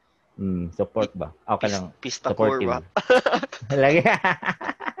 Support ba? Ako ka ng Pista core ba? supportive. Lagi.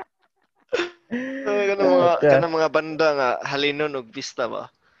 Kanang mga banda nga halinon og pista ba?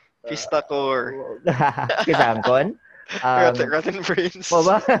 Pista core. Kisa ang kon? Rotten Brains. Mo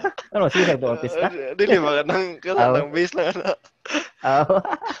ba? Ano, sige to artista? Dili ba kanang base lang ana. Aw.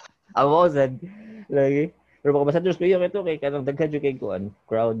 Awosad. Lagi. Pero baka masadros ko yung ito kay kanang daghan jud kay kuan,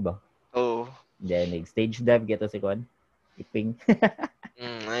 crowd ba? Oh. Then stage dive geto si kuan. Iping.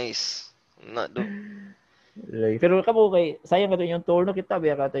 Nice. Na do. Lagi. Pero kamo kay sayang kato yung tour no kita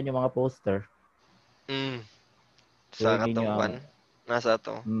biya kato yung mga poster. Sa Tuwing ninyo katong ang kwan. Nasa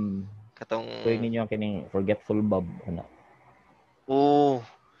to. Katong tuwing ninyo ang kining forgetful Bob ano. oh.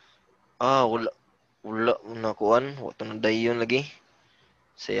 Wala na kuan. Wato na dayon lagi.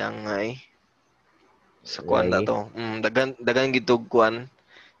 Sayang nga eh. Sa kuan na Lagi. to. Dagan gitog kuan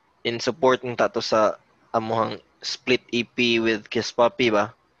in support ng tato sa amuhang split EP with Kiss Puppy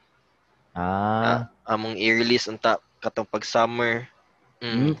ba? Among i-release unta katong pag summer.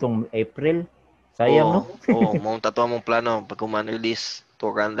 Tong April. Sayang no? Mao tato among plano pag kuman release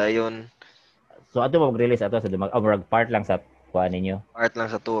turan dayon. So ato mag-release ato sa mag part lang sa kuan ninyo. Part lang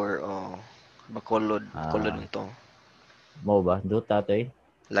sa tour. Bacolod unto. Mo ba? Duta to eh.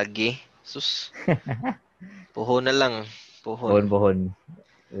 Lagi. Sus. Puhon na lang. Puhon. Pohon.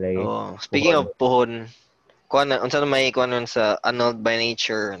 Lagi. Speaking of puhon, kuan unsa na may kuan sa Annulled by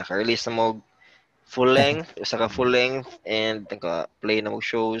Nature, naka-release na mo full length, isa ka full length and naka-play na mo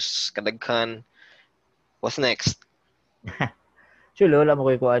shows kadaghan. What's next? Chulo wala mo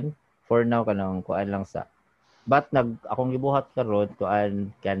koy kuan. For now kanang kuan lang sa. But akong gibuhat karon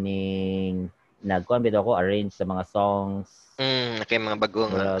kuan kaning nagkuan bitaw ko arrange sa mga songs. Okay, mga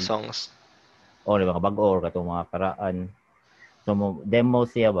bagong songs. Di mga bago or katong mga karaan. So demo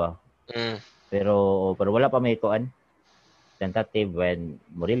siya ba? Pero wala pa may kuan tentative when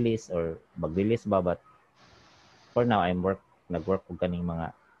mo release or mag-release ba, but for now nag-work ko kaning mga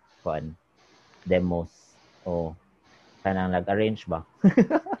kuan demos o kanang nag-arrange ba.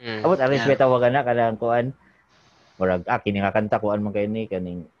 Abot arrange bitaw wag na kanang kuan murag kini nga kanta kuan man kay ni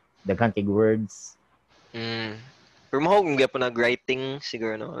kaning daghan kay words. Pero mo kung gyapon nag-writing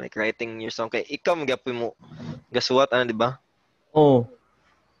siguro no, like writing your song kay ikaw gyapon mo gasuwat di ba?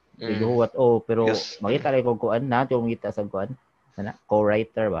 Biguwat pero makita rin ko kuan na yung ngita sa kuan sana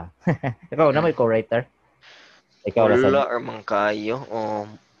co-writer ba. Ikaw na may co-writer? Ikaw wala or man kayo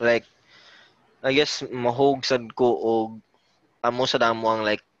like I guess mahog sad ko og amo sa damo ang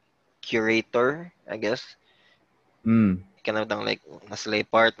like curator I guess. Kanang like naslay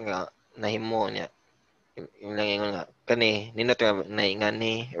part nga nahimo niya yung lang yung nga kani nindot na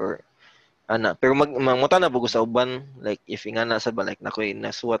ingani or ana pero mamuta na bugo sa uban like if ingana sa ba like nakoy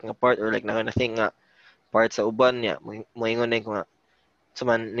nasuwat nga part or like nakoy na think nga part sa uban niya moingon na ko nga so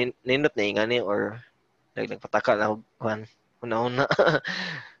man nindot na ingani or like nagpataka na kuan una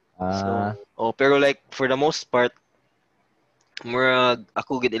so pero like for the most part murag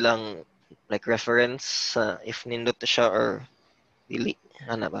ako gid ilang like reference if nindot siya or dili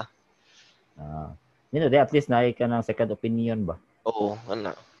ana ba at least naay ka ng second opinion ba?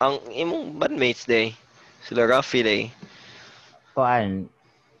 Ana ang imong bandmates day sila Rafi day kuan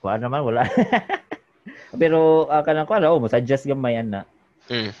naman wala. Pero kanang kuan mo suggest gamay ana.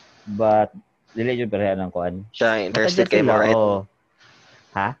 But dili jud pareha nang kuan. Siya interested kay mo right?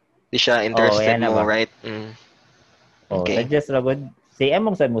 Ha? Di siya interested mo right? Okay. Suggest ra gud. Si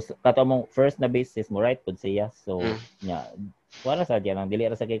among sa kato mong first na basis mo right pud siya. So nya wala sa diyan ang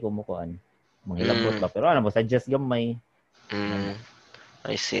dili ra sa kay kumukuan. Manghilabot ba pero mo suggest gamay.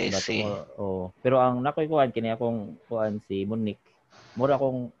 I see. Pero ang nakoy kuan kini akong kuan si Monique. Mura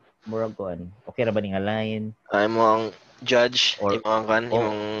akong murag kuan. Okay ra ba ning line? Ay mo ang judge imong kan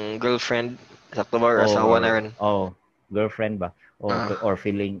imong girlfriend sakto ba or asawa na rin? Girlfriend ba? Or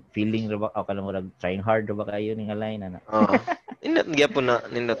feeling ra ba ako kanang murag trying hard ra ba kayo ning line ana? Nindot gyapon na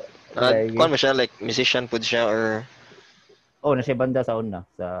nindot. Kuan mo siya like musician pud siya or na siya banda sa una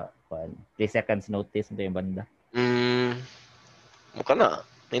sa kuan 3 seconds notice nito yung banda. Mukha na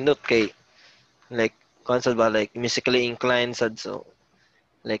nindot kay like consult ba like musically inclined sad so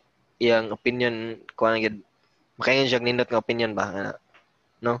like iyang opinion kuan gid makaingon siya nindot nga opinion ba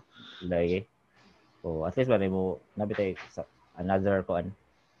no lagi at least ba mo nabitay sa another kuan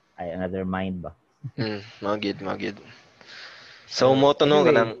another mind ba magid so mo to no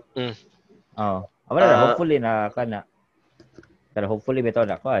kanang hopefully na kana pero hopefully bitaw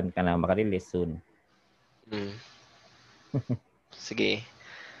na kuan kana maka-release soon. Sige.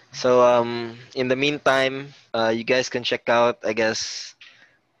 So in the meantime, you guys can check out, I guess,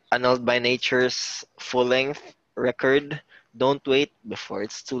 Annulled by Nature's full-length record. Don't wait before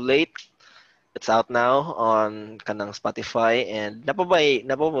it's too late. It's out now on kanang Spotify and napabay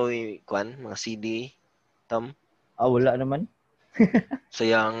kwan mga CD tam Wala naman.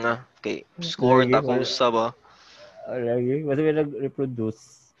 sayang nga kay score Lagi, ta ko sa ba. lagi. Basta may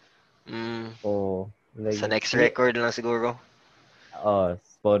nag-reproduce. Mm, sa Lagi. next Sige. record lang siguro.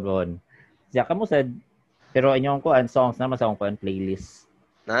 Spawn on. Siya ka mo sa, pero inyong kuan, songs naman sa akong kuan playlist.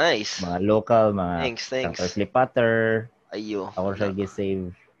 Nice. Mga local, mga kang Thanks. Earthly Patter. Ayo. Ako siya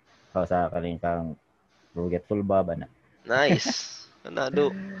gi-save sa kaning kang Forgetful Bob, ana. Nice.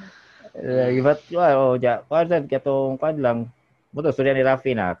 Anado. But, ja, kuan sad, katong kuan lang. Buto, surya ni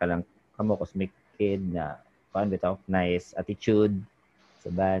Rafi na, kanang kamo Cosmic Kid na, kuan bitaw, nice attitude sa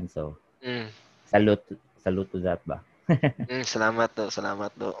band. So, Mm. salute to that ba? Salamat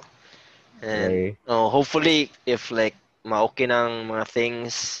do. And Okay. hopefully if like ma-okay ng mga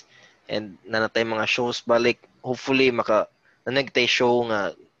things and nanatay mga shows balik, hopefully nanagtay show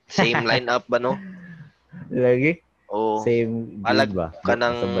nga same lineup ba no? Lagi? O Same gig palag ba?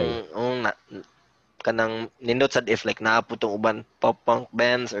 kanang Sabay. kanang nindot sad if like naapod tong uban pop punk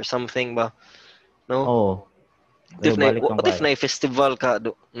bands or something ba no? Oo. Pero balik tong What if kuan. na festival ka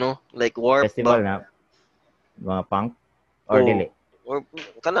do, no? Like Warp Festival ba? na, mga punk or O dili. or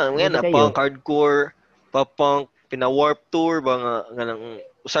kanang nga Pwede na kayo. punk hardcore pop punk pina-warp tour ba nga nang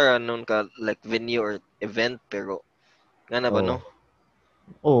usara nun ka like venue or event pero nga na ba Oo.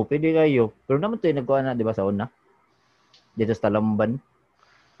 no? Pwede kayo. Pero naman to yung nagkuhan na, di ba, sa una? Dito sa Talamban.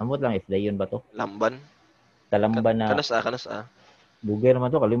 Amot lang if dayon ba to? Lamban. Talamban na, Kanos. bugay naman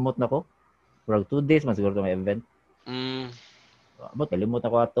to, kalimot na ko. Pero 2 days man siguro to may event. Mm, Amot, kalimot na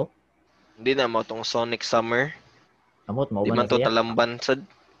ko ato. hindi na mo tong Sonic Summer. Amot, Di mauban man na to siya. talamban sad.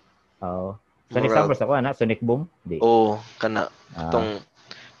 Oo. Sonic Murag Summers ako, na? Sonic Boom? Di. kana Ah, tong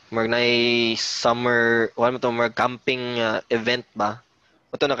murag na summer wala mo to murag camping event ba.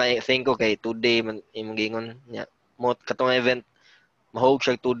 Ito na kay think ko kay 2 day man imong gingon nya. Mo katong event mahog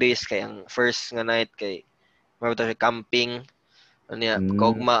siya 2 days kay ang first nga night kay murag to siya camping niya mm,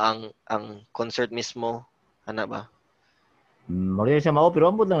 pagkaugma ang concert mismo ana ba. Maganda siya mao, pero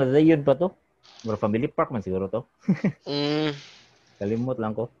amot lang na dayon pa to. Pero family park man siguro to. Mm, Kalimot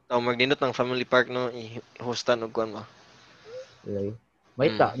lang ko. murag nindot ng family park no i-hostan og kuan ba. Like,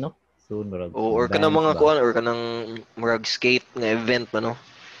 may Mm. ta, no? Soon, marag, O, may or kanang bands mga ba? kuan or kanang murag skate nga event ba no?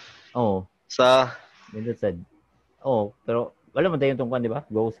 Oo, Sa nindot sad. Pero wala man tayong tungkuan, di ba?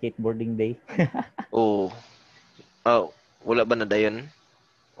 Go skateboarding day. oh, wala ba na dayon?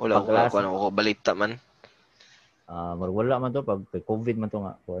 Wala ko Pagklas, ano ko balita man. marag wala man to, pag COVID man to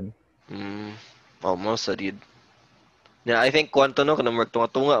nga. Kuan. Mm. Mo sa did. Yeah, I think kuan to no kanang murag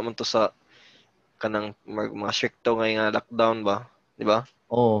tunga man to sa kanang mga stricto nga lockdown ba, di ba?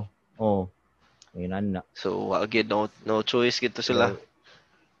 Oo, oo. Yun na. So, agad no choice gito sila.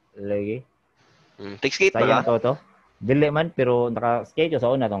 Lagi. Take skate ba ka? Sayang to. Dili man, pero naka-skate ko sa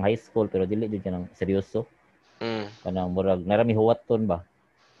una tong high school, pero dili dyan ka ng seryoso. Mm. Kanang murag, narami huwat ton ba?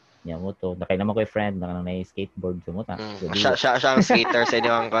 Nya mo to. Nakay naman ko yung friend, na skateboard sumuta. So, dili. Siya ang skater sa inyo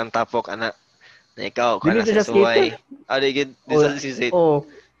ang kuan tapok ana. Na ikaw Dili kana to sa siya skater. suway. Di O, sa si o,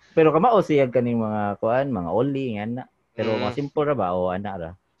 pero kamao siya kaning mga kuan, mga ollie nga na. Pero Mm. mga simple ra ba o ana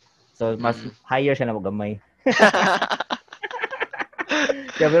ra. So mas Mm. higher siya na magamay.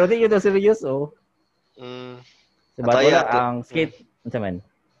 Yeah, pero di yun seryoso. mm. Sabat Ataya wala to. ang skate unsa man.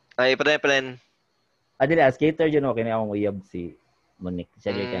 Ay, paren. Dili skater jud no kini akong uyab si Monique.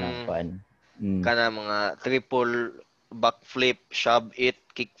 Siya jud kanang Mm. kuan. Kana mga triple backflip, shove it,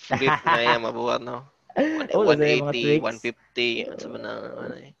 kickflip na yan mabuhat no. Sa mga 180, tricks. 150, ano sa na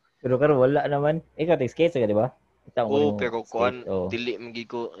ano eh. Pero karon wala naman. Ikaw skate ka di ba? Kita mo Oh, mo pero kuan skate. Oh. dili magi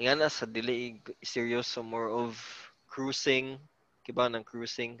ko. Nga na sa dili serious so more of cruising. Kiba ng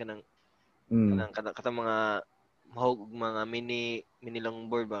cruising kanang Mm. kanang mga mahog mga mini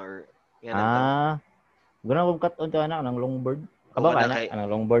longboard ba or yan ang tawag. Ah, guna kong cut on to anak ng longboard. O Aba ka kana na kay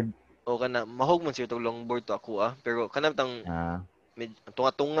anang longboard. o kana mahog man siya tong longboard to ako pero kanang tang Ah,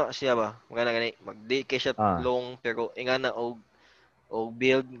 tunga-tunga siya ba magana gani magdi kay siya ah. long pero ingana og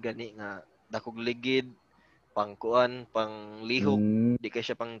build gani nga dakog ligid pang kuan pang lihok Mm. di kay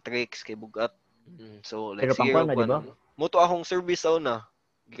siya pang tricks kay bugat so like Pero sige pangkuan ro na di kuan ba? moto akong service sa una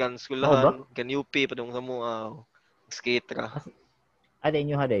gikan Mao eskwelahan ba? kan UP padung sa mo skate ra Ada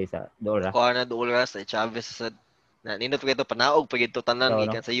inyo haday sa Dora. ako na duoras ay Chavez sa na nindot ko ito panaog pag ito tanan So, no?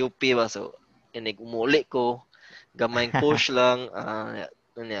 gikan sa UP ba so inig umuli ko gamayng push lang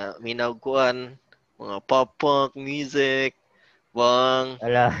minaw kuan mga pop punk music Wang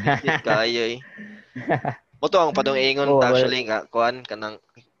Ala. legit kayo eh. Mo to ang padong ingon Oh, well, actually nga kuan kanang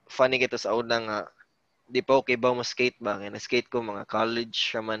funny kito sa una nga di pa okay ba mo skate ba kaya na-skate ko mga college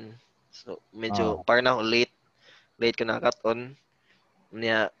raman. So medyo oh. parang ako late ko nakaton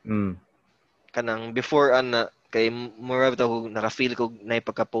niya Mm. kanang before ana kay mura bitaw ko naka-feel ko na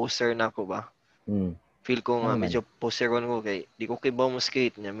pagka-poser na ako ba. Mm. Feel ko nga Ano man? medyo poser ko kay di ko kay ba mo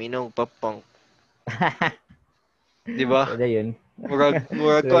skate niya minaw papang di ba? Pwede yun. Murag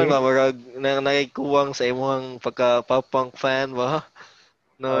kuan Lagi. ba murag nakikuwang sa imong pagka pop-punk fan ba?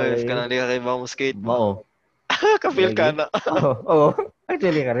 No, Oh, if lagi. kanang di ka kay ba mo skate ba? Mao. Ka-feel ka Lagi. na. Oh, oh.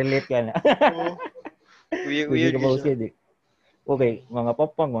 Actually, ka-relate ka na. Oo. Weird, Lagi weird ka yun ba siya. skate? Okay, mga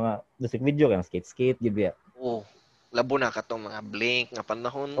popang, mga music video kang skate-skate, gitu ya. Oo. Labo na ka tong mga Blink nga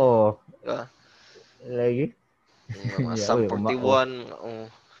panahon. Oh, Diba? lagi. Mga Ya, Sum uy, oh, 41. Oo.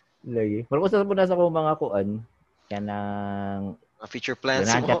 lagi. Pero usap mo na sa kong mga kuan, kanang Mga future plans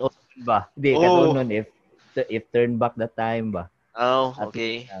ganahan cat mo. on ba? Hindi, cat on Oo. nun if turn back the time ba? Oh, At least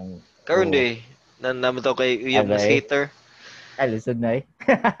okay. ang, Karon oh, di. Naman to kay uyab nga agay. skater. Alisod na eh.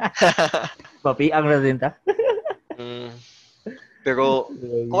 Papiang na din ta. mm. Pero,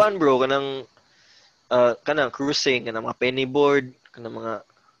 Lagi. kuan bro, kanang cruising, kanang mga pennyboard, kanang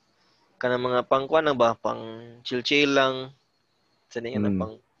mga pang kuan na ba, pang chill-chill lang. Saan yan na Hmm.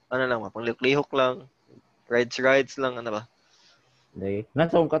 pang, ano lang ba, pang lihok-lihok lang. Rides lang, ano ba? Lagi.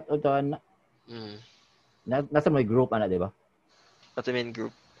 Nasa kong cat on, Mm. nasa may group ana, di ba? Atamin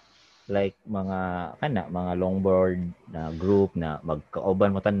group. Like mga longboard na group na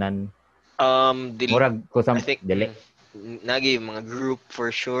magkauban mo tanan. Murag ko sa I think, dili. nagi mga group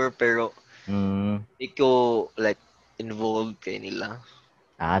for sure, pero Mm. iko like involved kay nila.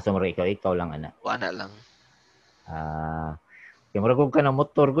 So murag ikaw lang ana. Wala lang. Ah, kaya murag kung ka na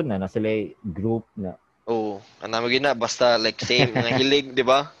motor gud na sila group na. Oo, ang naman gina basta like same mga hilig, di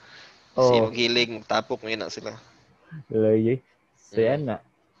ba? Same Oh, mag hilig, tapok na sila. lagi. So Mm. yan na.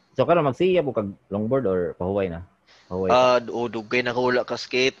 So karon magsiya mo kag longboard or pahuway na? Pahuway pa. Dugay na kahula ka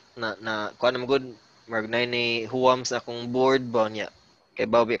skate na kuan naman gud marg na ni huwam sa akong board ba niya. Kay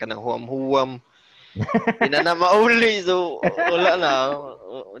bawi ka ng huwam-huwam. Di na na mauli so wala na.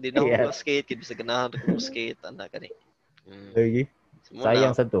 Di na ako Yeah. ma-skate kid sa ganahan ko mo-skate ana kani. Mm. Lagi. Muna,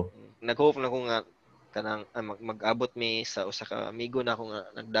 Sayang sa to. nag-hope na ko nga kanang mag-abot mi sa usa ka amigo na ako nga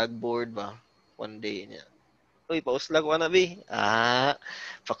nag-dagboard ba one day niya. Uy, pausla ko na bi.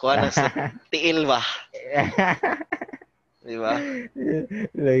 Pakuha na sa tiil ba, di ba?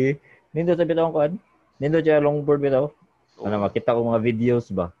 Lagi. Nindo sa bitawon kuan. Nindo siya longboard bitaw. Ano Oo. makita ko mga videos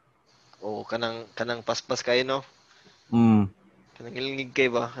ba? Oo, kanang paspas kayo no. Mm. Kanang ilingig kay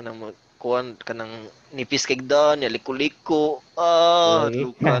ba kanang kuan kanang nipis kay dan, ya liko-liko. Lagi.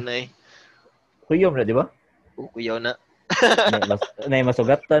 Luka na eh. Kuyom na, di ba? Kuyaw na. Nay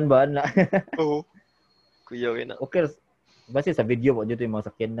masugatan ba na? Oo. Kuyaw na. Okay. Basta sa video mo dito yung mga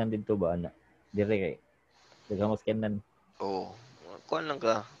sakyanan dito ba na? Dire kay daghang mga sakyanan. Oo. Kuan lang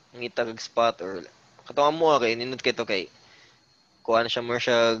ka, ngita kag spot or katawan mo kay ninot kay to kay kuan siya mo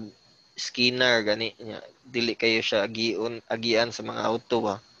siya skinner gani nya dili kayo siya agian sa mga auto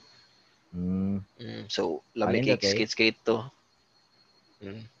ba. Mm. So lami kay Nindot eh. skate to.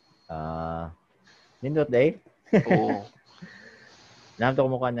 Mm. Nindot eh. Oo. Nanto ko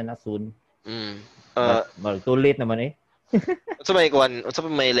mukha na soon. Mm. But too late naman eh. Unsa pa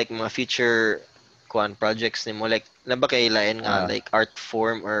may like mga future kuan projects nimo like na ba kay lain nga Ah, like art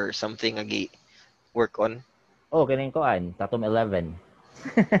form or something agi work on? kining kuan, Tatum 11.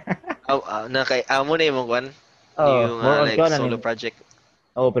 Na kay amo na imong kuan Oh, new more on like kuan solo ni. project.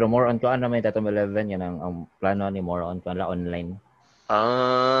 Pero more on kuan na may Tatum 11 yan ang plano ni more on kuan la online.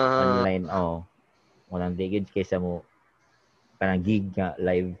 Ah, Online, walang digid kaysa mo kanang gig nga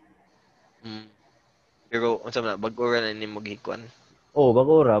live. mm. Pero unsa man bag-o ra na nimo gikuan?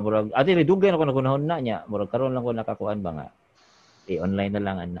 Bago ra murag ati ni dugay na ko nagunahon na niya, murag karon lang ko nakakuan ba nga. Online na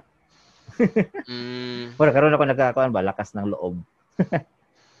lang ana. Mm, Murag karon ako nakakuan ba lakas ng loob.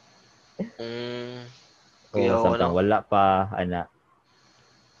 mm, kuya ano, Samtang wala pa ana.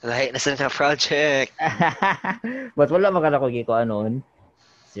 lahi na sa ka project. But wala man kana ko gikuan noon.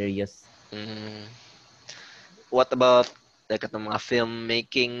 Serious. Mm, what about like atong mga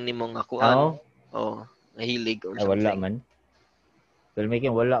filmmaking nimo nga kuan? Ako, Oh, nahilig or wala something. man.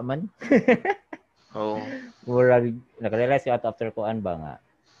 Filmmaking wala man. Oh, Murag nakarealize ko after kuan ba nga.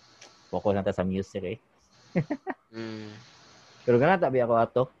 Focus na ta sa music eh. mm, Pero ganun tabi ako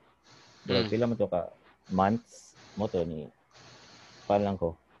ato. Murag mm, pila man to ka months mo to ni lang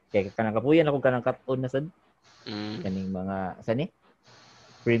ko. Kaya kanang kapuyan ako kanang cut-on na sad. mm. Kaning mga sani?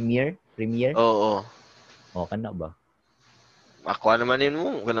 Premiere. Oo, Kana ba? ako naman yun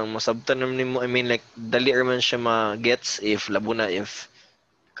mo kanang masabtan naman nimo. I mean like dali ra man siya ma-gets if labo na if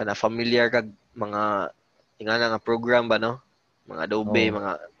kana familiar kag mga ingana nga program ba no, mga Adobe, Oh,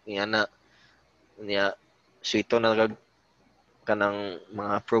 mga ingana niya suito na kag kanang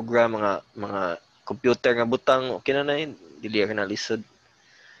mga program, mga computer nga butang okay na yun, dili ka na lisod.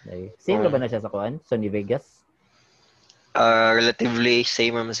 same ra ba um, na siya sa kuan? Sony Vegas? Relatively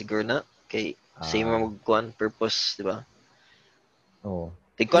same man siguro na kay same man Ah, magkuan purpose di ba, oh.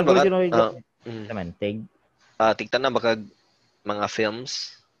 tigkuan ba Siguro ka yun ang mm, naman, take tigtan na ba kag mga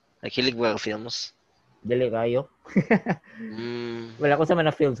films, nakilig ba ka films? dili kayo. mm, Wala ko sa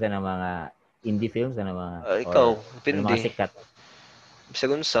mga films ka na mga indie films ka na mga Ikaw or ano depende mga sikat.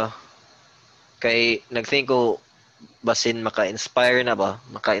 bisag unsa kay nagthink ko basin maka-inspire na ba,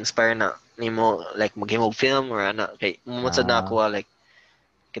 maka-inspire na nimo like maghimog film or ana kay mumot na Ah, ako like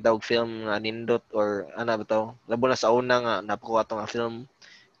kita og film nga nindot or ana bitaw labo na sa una nga napakuha to nga film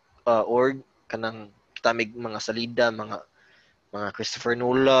org kanang kitamig mga salida, mga Christopher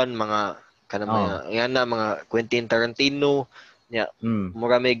Nolan, mga kanang mga oh. yan na mga Quentin Tarantino nya Mm.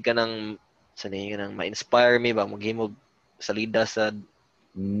 muramig kanang sanay kanang ma-inspire me ba maghimog salida sa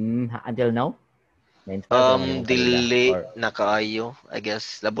Until now, na-inspire pa naman yung salida dili or na kaayo I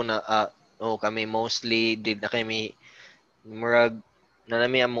guess labo na kami mostly did na kami murag na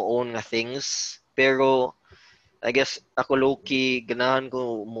nami ang own nga things pero I guess ako low-key ganahan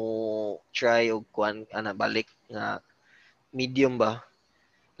ko mo try og kuan ana balik nga medium ba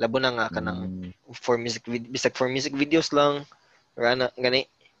labo na nga kanang mm, bisag for music videos lang or ana gani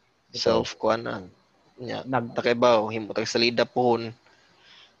ikaw self kuan na nya nag takay ba himo tag salida pohon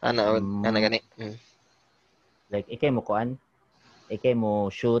ana mm, gani like ikay mo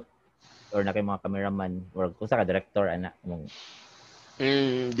shoot or na kay mga cameraman or kung sa ka director ana mong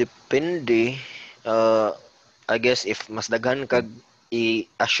Depende. I guess if mas daghan kag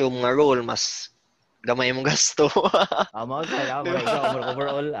i-assume nga role, mas gamay mong gasto. mao sa Di mura ikaw ba? mura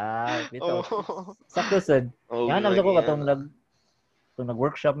overall bitaw Oo. sakto sad Og yan nabasa ko lagi katong ana.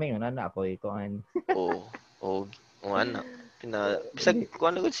 nag-workshop mi yun ana ako ikuan Oo. Og ana. Bisag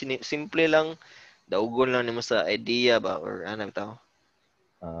kuan gud simple lang daugon lang nimo sa idea ba or ano bitaw.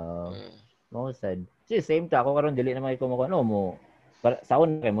 uh, Mm. mao sad same ta ako karon dili naman ko mo ano mo para sa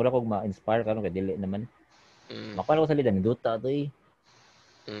una kay mura kog ma-inspire karon kay dili naman Mm. makuha ko sa lidan duta to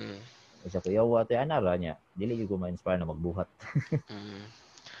Mm. isa kuyawa to ana ra niya dili gyud ko ma-inspire na magbuhat Mm.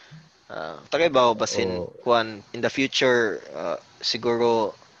 Tagay ba basin o kuan in the future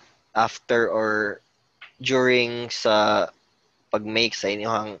siguro after or during sa pag-make sa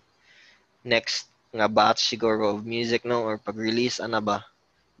inyong next nga batch siguro of music no or pag-release ana ba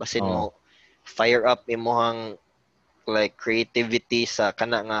basin oh mo fire up imong like creativity sa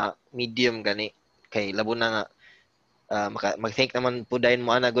kana nga medium gani kay labo na nga mag-think naman po dahil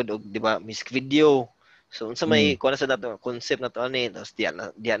mo ana good og di ba music video so unsa may mm kuan sa dato concept na to ani tapos diya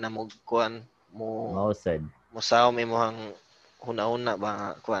na mo kuan mo mao sad mo sound imong huna-huna ba nga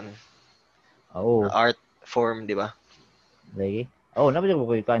kuan oo art form di ba. lagi nabasa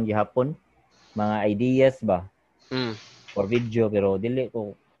ko kan gihapon mga ideas ba Mm. for video pero dili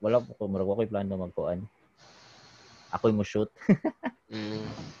ko wala ko murag ko plano magkuan ako mo shoot Mm.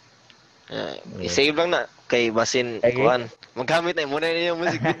 eh I-save lang na kay basin lagi kuan. Magamit na muna niyo yung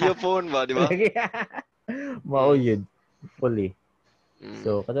music video phone ba, di ba? lagi mao Mm. yun fully Mm.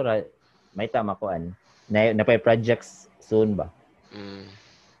 so kadura may tama kuan na pa projects soon ba Mm.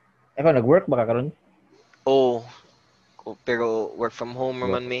 ikaw nag-work ba ka karon Oh, pero work from home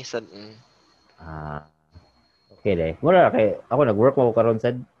work naman may sad. ah okay dai mura kay ako nag-work mo karon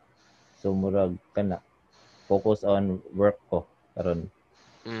sad so murag kana focus on work ko karon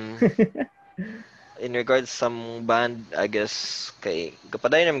Mm. In regards sa band, I guess kay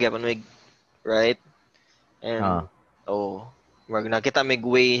kapaday naman gyapon mig right? And ah wag nakita mig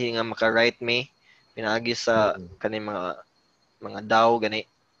way nga maka-write me pinaagi sa mm kaning mga DAW gani.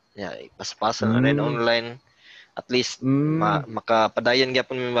 Yeah, paspasan na rin mm, online. At least mm. makapadayon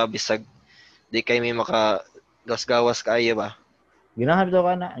gyapon mi mabisag di kay mi maka gawas-gawas kaayo ba. Ginahan to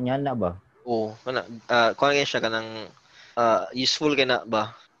ka na nya na ba Oo, kana kuan gyud siya kanang useful kay na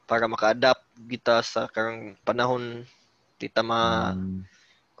ba para maka-adapt kita sa karong panahon kita mm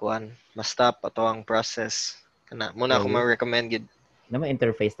kuan ma-stop ato ang process kana muna ako lagi ma-recommend gid. na may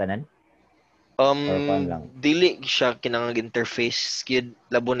interface tanan or kuan lang Dili siya kinahanglan interface gid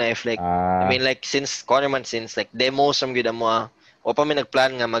labo na if like I ah mean like since kuan man since like demo some gid amo o pa mi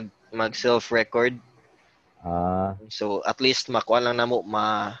nagplan nga mag self record ah so at least makuha lang namo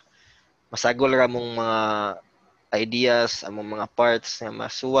masagol ra mong mga ideas among mga parts nga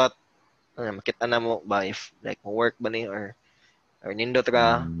masuwat makita na mo ba if like mo work ba ni or or nindot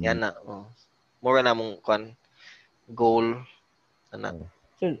ra Mm. yan na. Oh. Mura na mong kwan goal ana. Oh.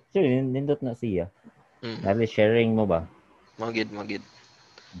 So, nindot na siya. Mm. Dali sharing mo ba? Magid.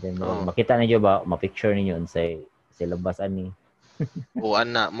 Then murag Oh. makita ninyo ba, ma-picture ninyo unsay sa labas ani. O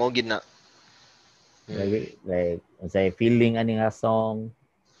ana mo gid na. Mm. Like unsay feeling ani nga song.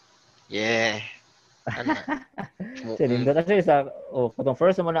 Yeah. Ana. So, nindot actually sa katong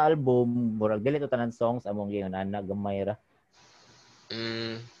first mo na album, murag dili to tanan songs among giyon ana gamay ra.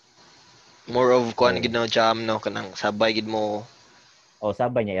 mm, more of kuan Oh, gid no jam no kanang sabay gid mo.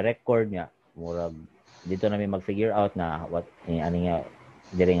 sabay niya i-record niya. Murag dito na may mag-figure out na what ani nga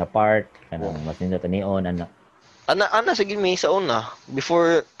diri nga part Oh. kanang mas nindot anion ana. Ana sa gid may sa una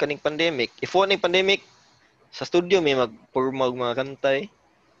before kaning pandemic. If wa ning pandemic sa studio may magpurmag mga kantay.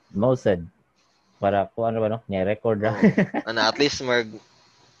 Mosed para kung ano ba no, niya record ra. Oh. Ana at least mag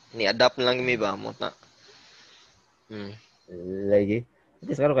ni-adapt na lang mi ba mo na. Mm. Lagi. At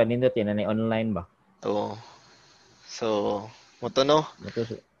least karon kanindot yan na online ba. Oh. So, mo to no. Mato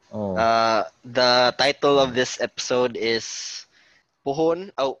oh, The title of this episode is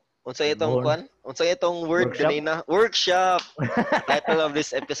Puhon. Oh, unsa itong buhon kwan? Unsa itong word workshop. kanina? Workshop. The title of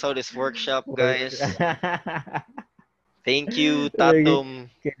this episode is Workshop, Work. guys. Thank you, Lagi. Tatum.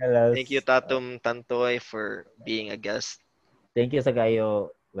 Thank you, Kinalas. Tatum Tantoy, for being a guest. Thank you sa kayo,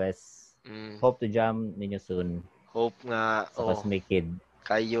 Wes. Mm, Hope to jam ninyo soon hope nga, sa oh, Cosmic Kid.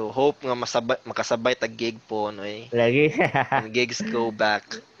 kayo. Hope nga makasabay tag gig po, no eh. Lagi. When gigs go back.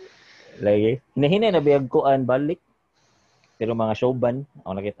 Lagi. Hinahinay na biyag kuan balik. Pero mga showban,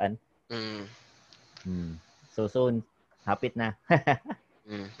 ako nakitaan. Mm, So soon, hapit na.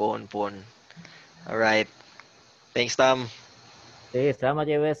 pon. Alright. Thanks, Tam. Sige, salamat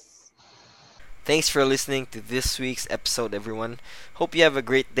kay Wes. Thanks for listening to this week's episode, everyone. Hope you have a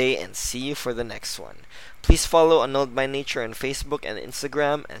great day and see you for the next one. Please follow Annulled by Nature on Facebook and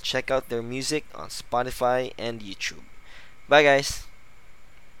Instagram and check out their music on Spotify and YouTube. Bye, guys.